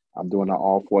 I'm doing an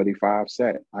all 45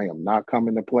 set. I am not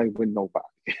coming to play with nobody.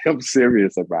 I'm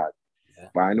serious about it. Yeah.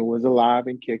 Vinyl is alive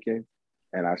and kicking,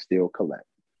 and I still collect.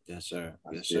 Yes, sir.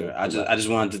 Yes, sir. I just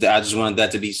wanted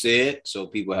that to be said so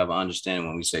people have an understanding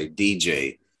when we say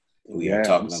DJ. We are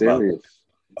talking about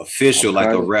official,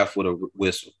 like a ref with a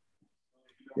whistle.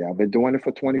 Yeah, I've been doing it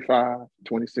for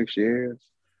 26 years.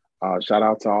 Shout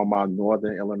out to all my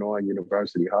Northern Illinois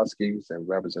University Huskies and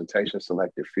Representation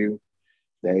Selected Few.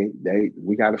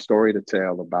 We got a story to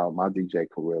tell about my DJ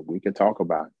career. We can talk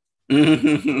about it. You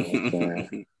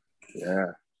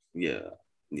know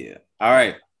Yeah. All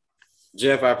right.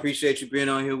 Jeff, I appreciate you being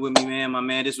on here with me, man. My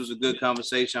man, this was a good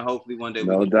conversation. Hopefully one day we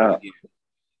can do it again.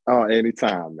 Oh,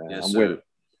 anytime, man. Yes, I'm sir. with it.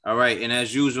 All right. And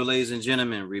as usual, ladies and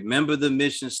gentlemen, remember the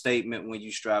mission statement when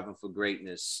you're striving for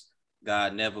greatness.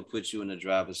 God never puts you in the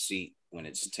driver's seat when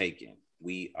it's taken.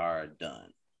 We are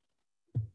done.